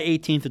July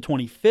 18th to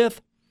 25th.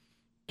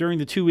 During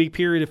the 2-week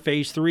period of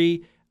Phase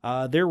 3,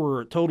 there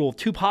were a total of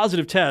 2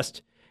 positive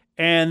tests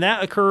And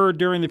that occurred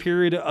during the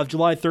period of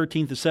July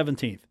 13th to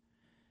 17th.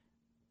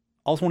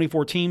 All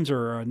 24 teams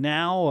are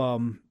now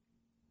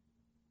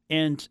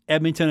in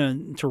Edmonton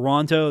and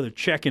Toronto. They're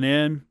checking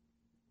in.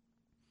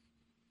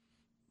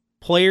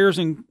 Players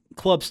and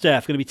club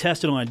staff going to be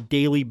tested on a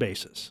daily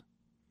basis.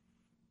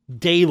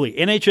 Daily.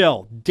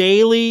 NHL,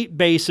 daily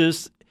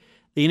basis.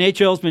 The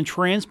NHL has been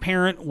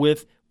transparent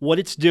with what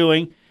it's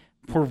doing,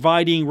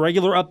 providing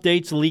regular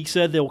updates. The league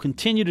said they will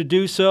continue to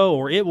do so,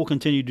 or it will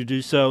continue to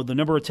do so. The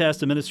number of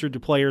tests administered to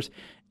players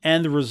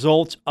and the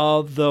results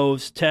of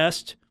those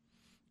tests.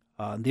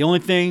 The only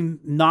thing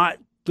not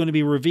going to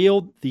be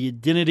revealed, the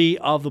identity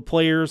of the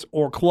players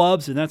or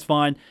clubs, and that's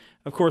fine.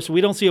 Of course, we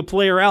don't see a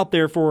player out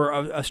there for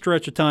a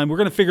stretch of time. We're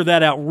going to figure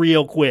that out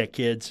real quick,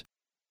 kids.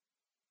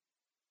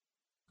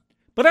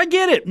 But I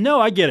get it.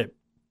 No, I get it.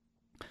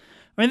 I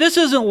mean, this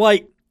isn't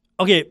like,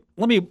 okay,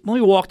 let me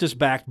walk this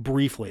back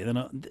briefly. Then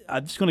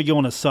I'm just going to go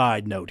on a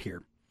side note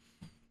here.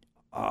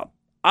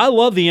 I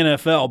love the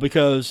NFL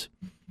because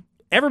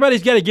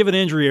everybody's got to give an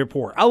injury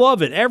report. I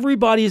love it.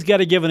 Everybody's got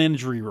to give an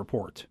injury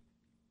report.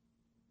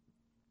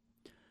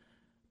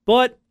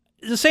 But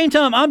at the same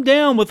time, I'm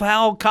down with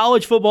how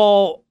college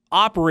football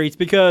operates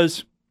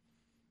because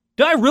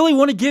do I really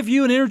want to give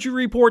you an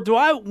injury report? Do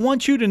I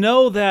want you to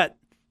know that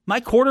my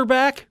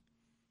quarterback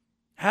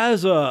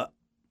has a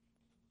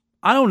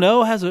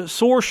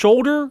sore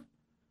shoulder?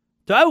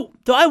 Do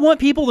I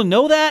want people to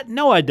know that?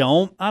 No, I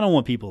don't. I don't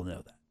want people to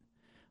know that.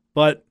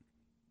 But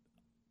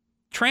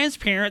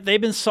transparent,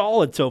 they've been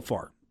solid so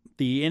far.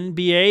 The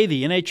NBA,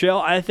 the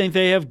NHL, I think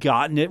they have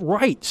gotten it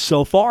right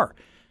so far.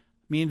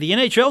 I mean, the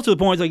NHL to the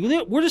point is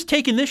like, we're just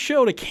taking this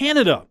show to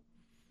Canada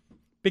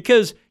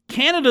because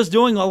Canada's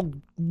doing a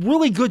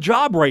really good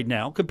job right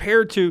now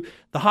compared to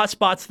the hot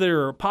spots that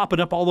are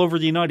popping up all over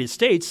the United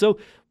States. So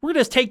we're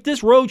going to take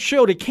this road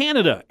show to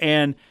Canada,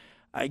 and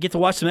I get to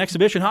watch some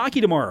exhibition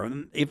hockey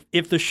tomorrow.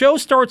 If the show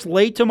starts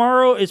late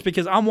tomorrow, it's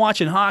because I'm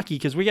watching hockey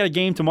because we got a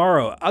game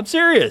tomorrow. I'm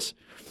serious.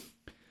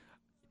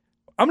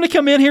 I'm going to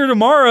come in here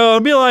tomorrow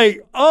and be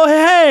like, oh,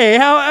 hey,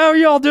 how are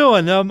y'all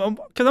doing? Because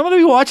I'm going to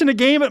be watching a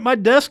game at my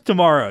desk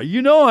tomorrow.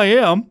 You know I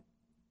am.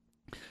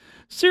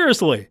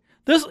 Seriously.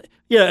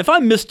 If I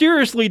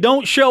mysteriously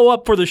don't show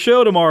up for the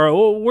show tomorrow,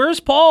 well, where's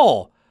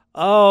Paul?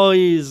 Oh,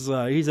 he's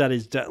at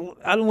his desk.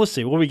 Let's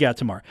see. What do we got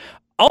tomorrow?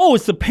 Oh,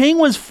 it's the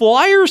Penguins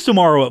Flyers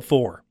tomorrow at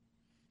 4.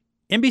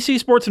 NBC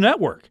Sports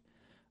Network.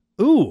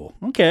 Ooh,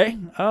 okay.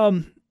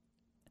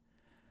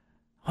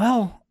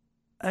 Well,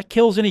 that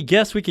kills any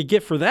guests we could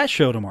get for that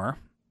show tomorrow.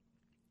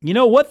 You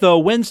know what, though?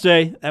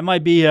 Wednesday, that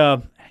might be,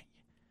 we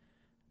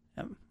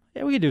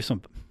could do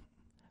some,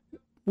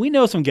 we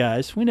know some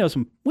guys. We know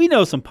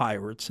some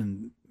Pirates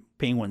and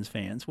Penguins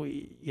fans.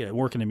 We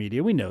work in the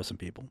media. We know some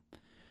people.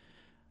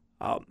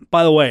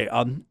 By the way,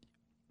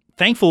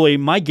 thankfully,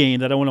 my game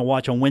that I want to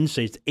watch on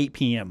Wednesday is 8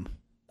 p.m.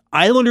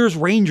 Islanders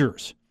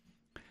Rangers.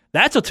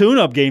 That's a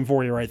tune-up game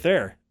for you right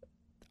there.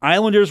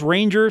 Islanders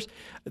Rangers.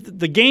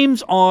 The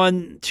games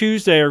on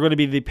Tuesday are going to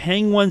be the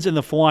Penguins and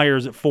the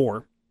Flyers at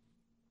 4.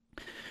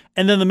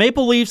 And then the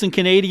Maple Leafs and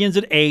Canadiens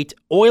at 8.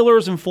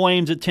 Oilers and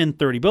Flames at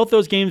 10:30. Both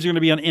those games are going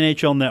to be on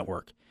NHL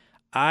Network.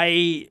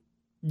 I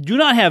do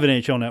not have an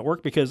NHL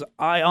Network because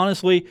I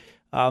honestly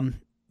don't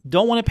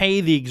want to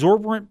pay the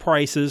exorbitant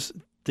prices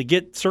to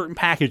get certain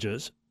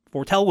packages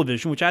for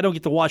television, which I don't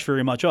get to watch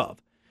very much of.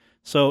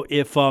 So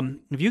if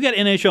you got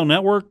NHL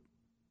Network,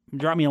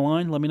 drop me a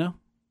line. Let me know.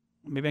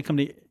 Maybe I come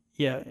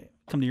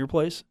to your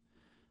place.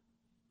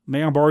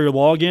 May I borrow your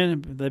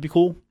login? That'd be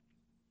cool.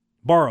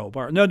 Borrow.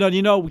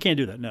 No, we can't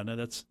do that. No,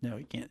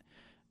 you can't.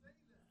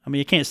 I mean,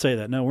 you can't say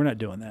that. No, we're not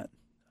doing that.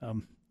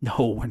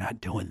 No, we're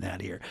not doing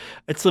that here.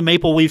 It's the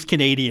Maple Leafs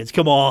Canadiens.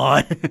 Come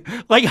on.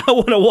 Like, I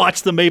want to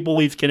watch the Maple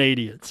Leafs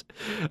Canadiens.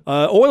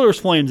 Oilers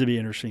Flames would be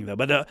interesting, though.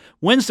 But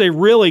Wednesday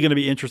really going to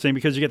be interesting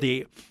because you get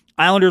the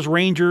Islanders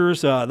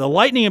Rangers. The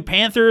Lightning and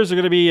Panthers are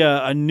going to be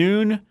a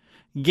noon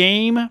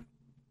game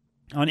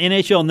on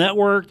NHL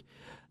Network.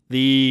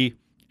 The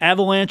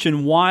Avalanche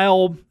and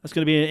Wild, that's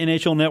going to be an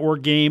NHL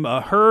Network game.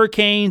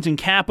 Hurricanes and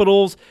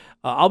Capitals,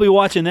 I'll be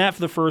watching that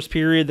for the first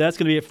period. That's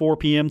going to be at 4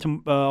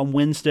 p.m. On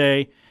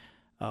Wednesday.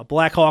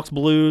 Blackhawks,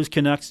 Blues,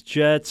 Canucks,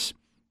 Jets.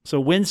 So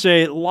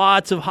Wednesday,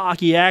 lots of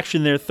hockey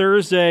action there.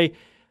 Thursday,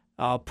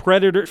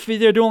 Predator.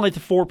 They're doing like the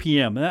 4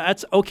 p.m.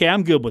 That's okay.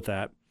 I'm good with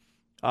that.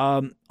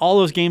 All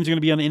those games are going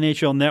to be on the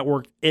NHL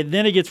Network. And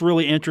then it gets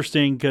really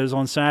interesting because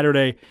on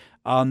Saturday,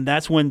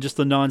 that's when just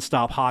the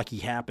nonstop hockey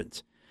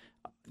happens.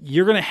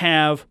 You're going to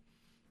have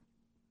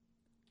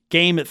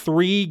game at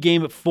 3,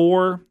 game at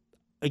 4,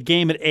 a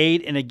game at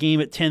 8, and a game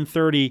at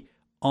 10:30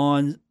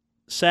 on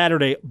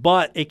Saturday.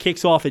 But it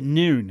kicks off at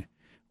noon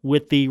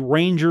with the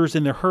Rangers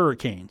and the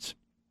Hurricanes.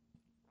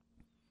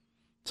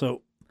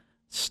 So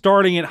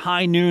starting at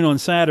high noon on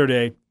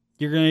Saturday,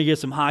 you're going to get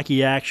some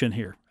hockey action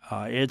here.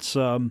 It's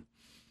going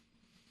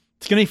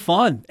to be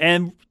fun.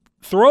 And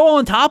throw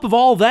on top of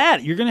all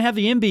that, you're going to have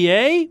the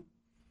NBA,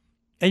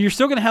 and you're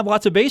still going to have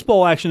lots of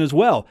baseball action as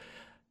well.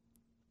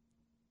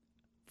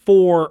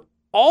 For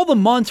all the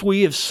months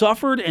we have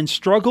suffered and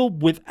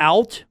struggled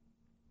without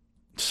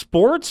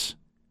sports,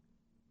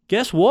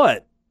 guess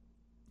what?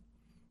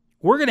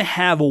 We're going to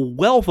have a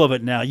wealth of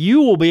it now.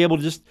 You will be able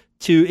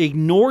to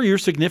ignore your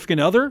significant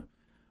other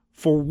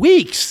for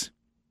weeks.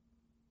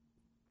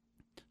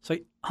 It's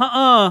like,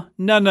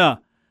 no.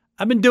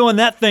 I've been doing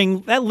that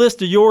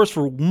list of yours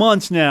for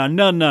months now.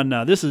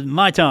 No. This is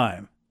my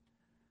time.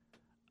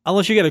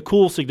 Unless you got a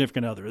cool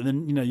significant other, and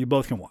then, you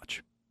both can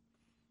watch.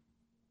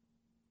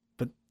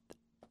 But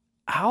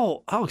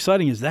how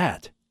exciting is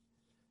that?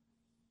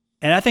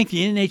 And I think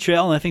the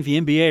NHL and I think the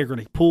NBA are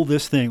going to pull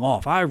this thing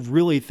off. I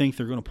really think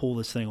they're going to pull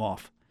this thing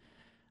off.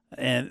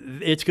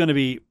 And it's going to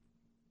be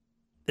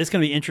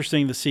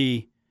interesting to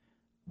see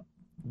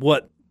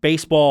what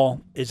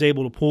baseball is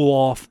able to pull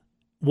off,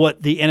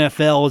 what the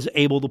NFL is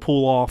able to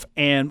pull off,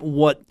 and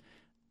what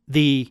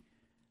the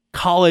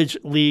college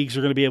leagues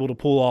are going to be able to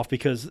pull off,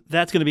 because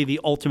that's going to be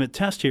the ultimate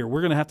test here. We're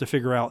going to have to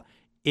figure out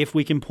if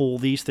we can pull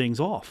these things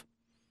off.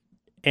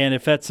 And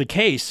if that's the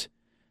case,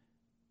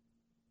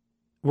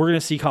 we're going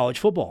to see college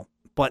football.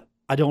 But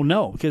I don't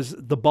know, because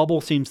the bubble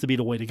seems to be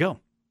the way to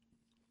go.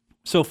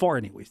 So far,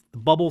 anyways, the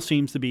bubble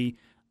seems to be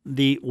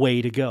the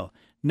way to go.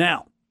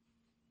 Now,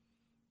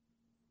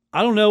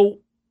 I don't know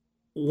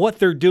what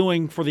they're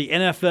doing for the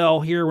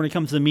NFL here when it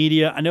comes to the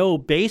media. I know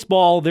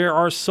baseball, there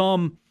are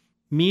some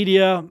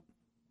media,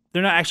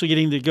 they're not actually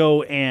getting to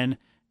go and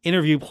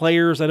interview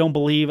players, I don't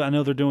believe. I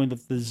know they're doing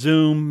the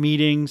Zoom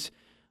meetings,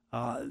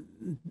 and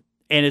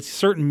it's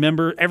certain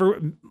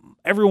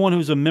everyone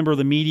who's a member of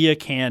the media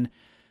can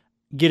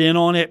get in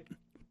on it,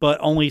 but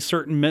only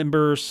certain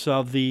members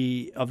of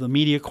the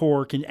media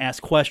corps can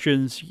ask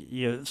questions,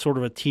 sort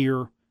of a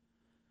tier.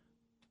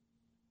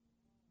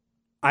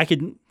 I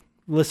could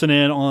listen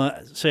in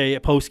on, say,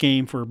 a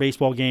post-game for a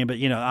baseball game, but,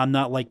 I'm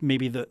not like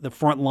maybe the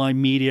frontline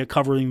media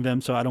covering them,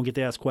 so I don't get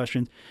to ask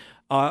questions.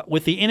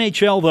 With the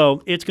NHL,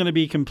 though, it's going to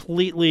be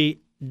completely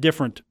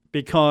different,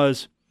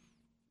 because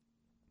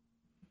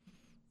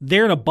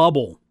they're in a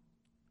bubble,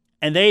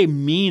 and they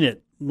mean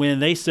it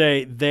when they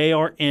say they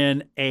are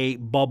in a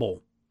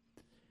bubble,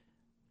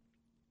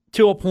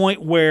 to a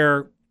point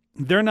where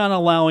they're not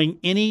allowing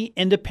any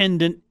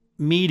independent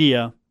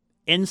media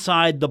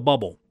inside the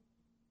bubble.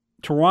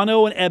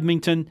 Toronto and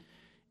Edmonton,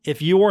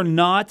 if you are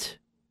not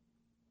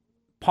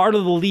part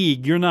of the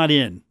league, you're not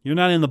in. You're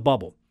not in the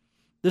bubble.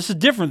 This is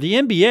different. The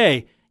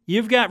NBA,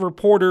 you've got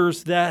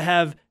reporters that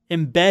have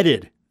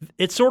embedded.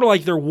 It's sort of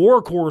like their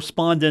war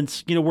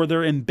correspondents, where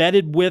they're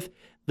embedded with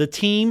the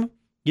team.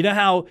 You know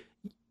how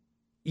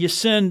you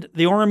send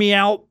the Army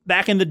out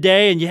back in the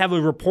day and you have a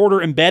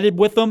reporter embedded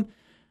with them?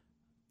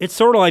 It's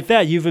sort of like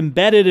that. You've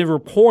embedded a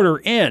reporter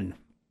in.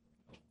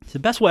 It's the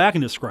best way I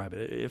can describe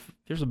it, if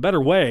there's a better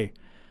way.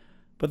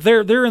 But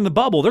they're in the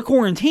bubble. They're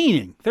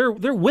quarantining.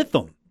 They're with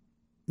them.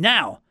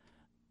 Now,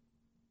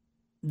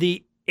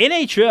 the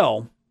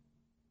NHL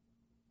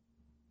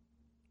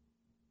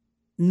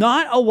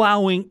not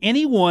allowing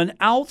anyone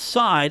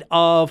outside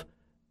of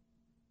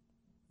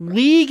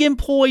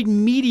league-employed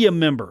media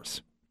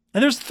members.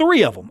 And there's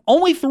 3 of them,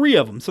 only 3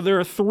 of them. So there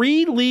are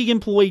 3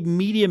 league-employed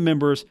media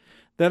members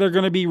that are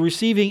going to be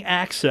receiving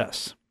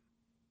access.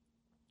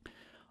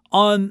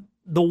 On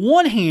the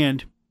one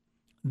hand,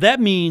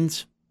 that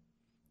means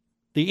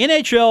the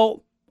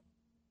NHL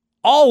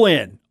all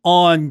in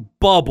on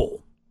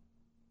bubble,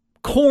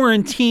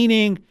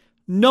 quarantining,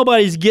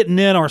 nobody's getting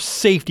in our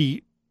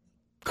safety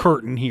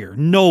curtain here.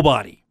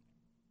 Nobody.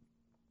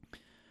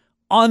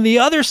 On the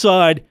other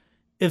side,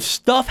 if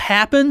stuff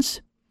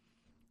happens,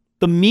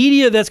 the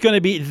media that's going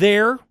to be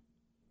there,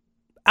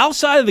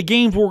 outside of the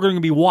games we're going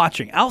to be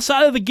watching,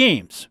 outside of the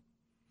games,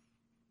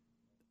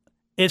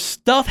 if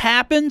stuff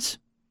happens,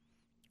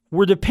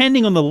 we're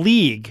depending on the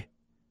league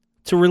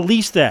to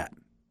release that.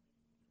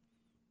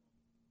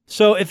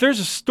 So if there's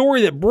a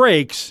story that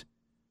breaks,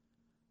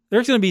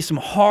 there's going to be some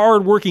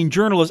hard-working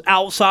journalists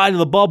outside of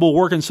the bubble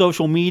working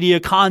social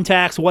media,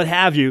 contacts, what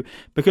have you,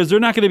 because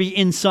they're not going to be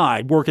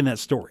inside working that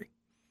story.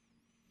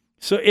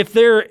 So if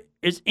there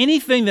is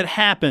anything that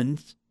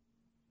happens,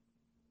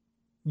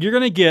 you're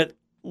going to get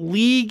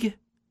league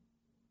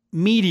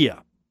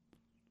media.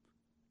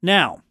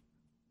 Now,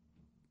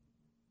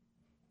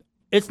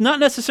 it's not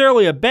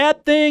necessarily a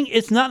bad thing.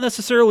 It's not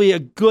necessarily a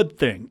good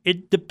thing.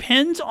 It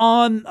depends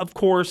on, of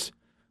course,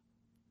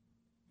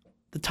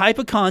 the type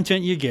of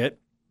content you get,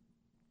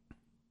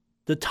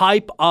 the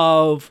type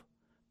of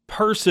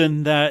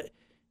person that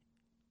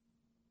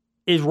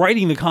is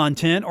writing the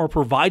content or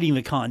providing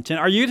the content.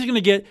 Are you just going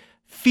to get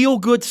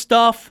feel-good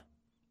stuff?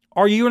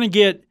 Are you going to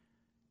get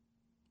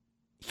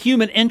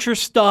human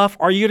interest stuff?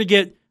 Are you going to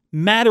get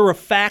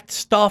matter-of-fact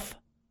stuff? I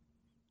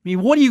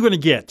mean, what are you going to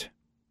get?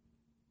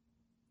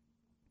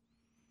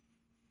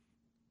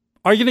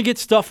 Are you going to get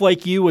stuff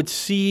like you would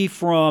see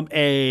from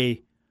a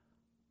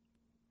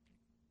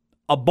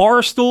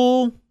bar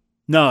stool?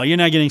 No, you're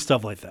not getting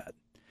stuff like that.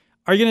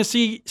 Are you going to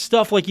see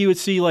stuff like you would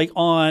see like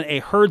on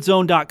a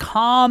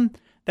herdzone.com?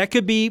 That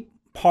could be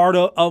part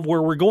of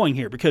where we're going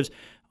here, because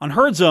on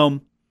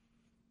HerdZone,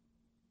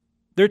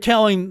 they're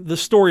telling the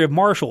story of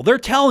Marshall. They're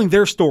telling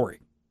their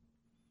story.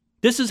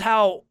 This is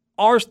how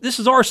this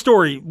is our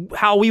story,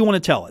 how we want to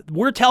tell it.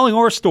 We're telling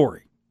our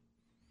story.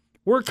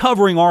 We're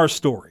covering our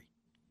story.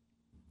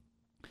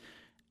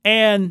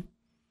 And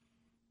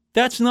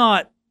that's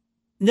not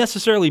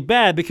necessarily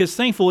bad because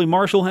thankfully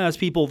Marshall has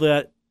people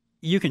that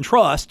you can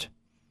trust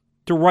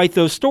to write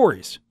those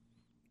stories.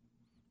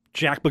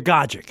 Jack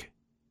Bogajic.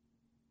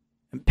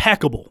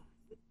 Impeccable.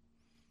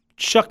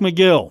 Chuck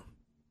McGill.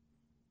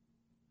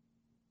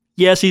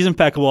 Yes, he's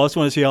impeccable. I just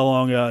want to see how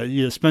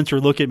long Spencer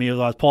looked at me as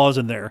I was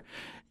pausing there.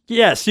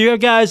 Yes, you have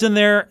guys in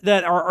there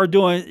that are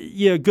doing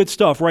good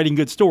stuff, writing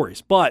good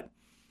stories. But at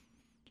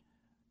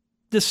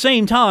the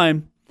same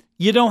time,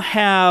 you don't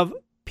have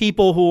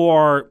people who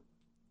are,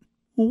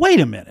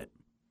 wait a minute,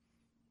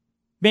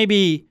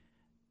 maybe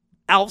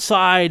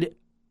outside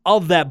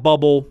of that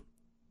bubble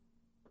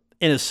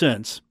in a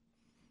sense.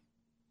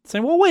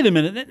 Saying, well, wait a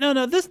minute.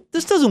 No, this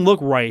doesn't look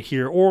right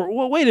here. Or,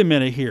 well, wait a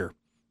minute here.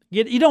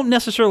 You don't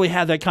necessarily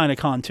have that kind of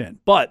content,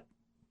 but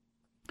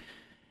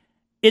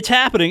it's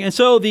happening. And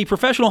so the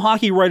Professional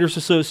Hockey Writers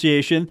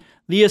Association,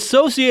 the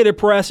Associated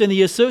Press, and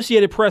the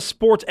Associated Press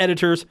sports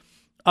editors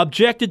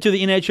objected to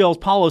the NHL's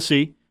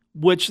policy,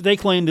 which they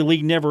claim the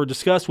league never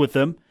discussed with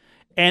them,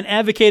 and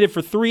advocated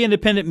for 3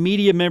 independent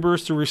media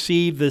members to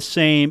receive the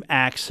same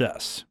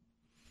access.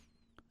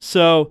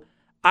 So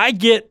I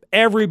get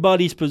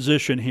everybody's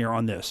position here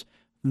on this.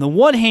 On the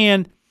one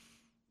hand,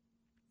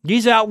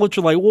 these outlets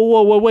are like,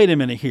 whoa, wait a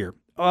minute here.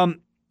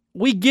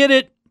 We get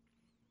it.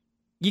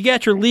 You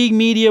got your league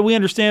media, we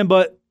understand,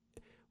 but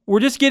we're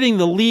just getting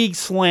the league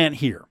slant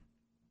here.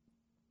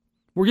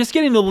 We're just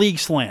getting the league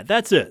slant.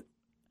 That's it.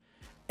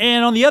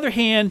 And on the other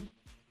hand,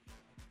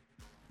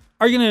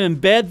 are you going to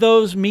embed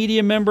those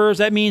media members?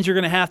 That means you're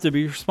going to have to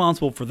be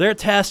responsible for their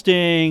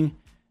testing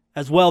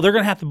as well. They're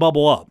going to have to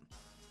bubble up.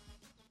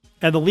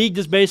 And the league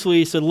just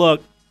basically said,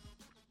 look,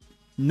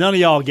 none of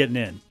y'all getting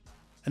in.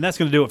 And that's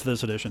going to do it for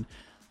this edition.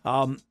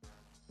 How's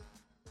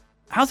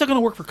that going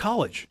to work for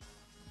college?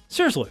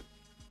 Seriously.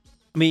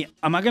 I mean,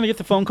 am I going to get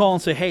the phone call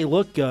and say, hey,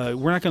 look, we're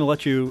not going to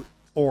let you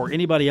or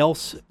anybody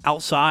else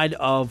outside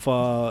of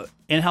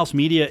in-house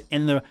media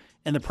in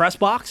the press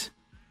box?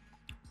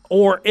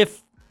 Or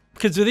if,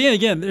 because at the end,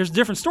 again, there's a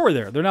different story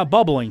there. They're not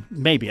bubbling,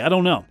 maybe. I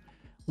don't know.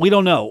 We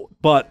don't know.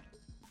 But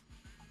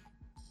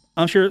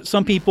I'm sure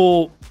some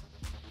people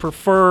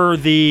prefer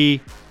the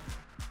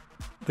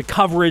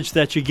coverage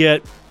that you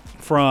get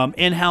from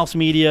in-house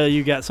media.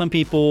 You got some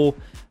people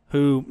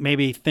who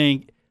maybe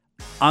think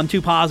I'm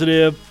too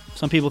positive.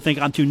 Some people think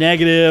I'm too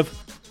negative.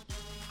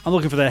 I'm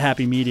looking for that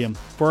happy medium.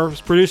 For our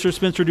producer,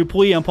 Spencer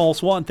Dupuis, I'm Paul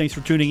Swann. Thanks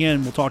for tuning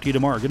in. We'll talk to you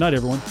tomorrow. Good night,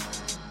 everyone.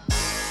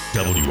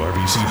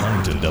 WRBC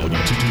Huntington,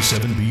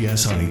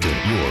 W227BS Huntington,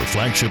 your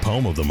flagship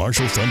home of the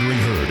Marshall Thundering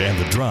Herd and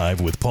The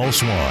Drive with Paul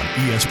Swann,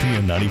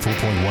 ESPN 94.1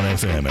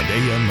 FM and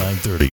AM 930.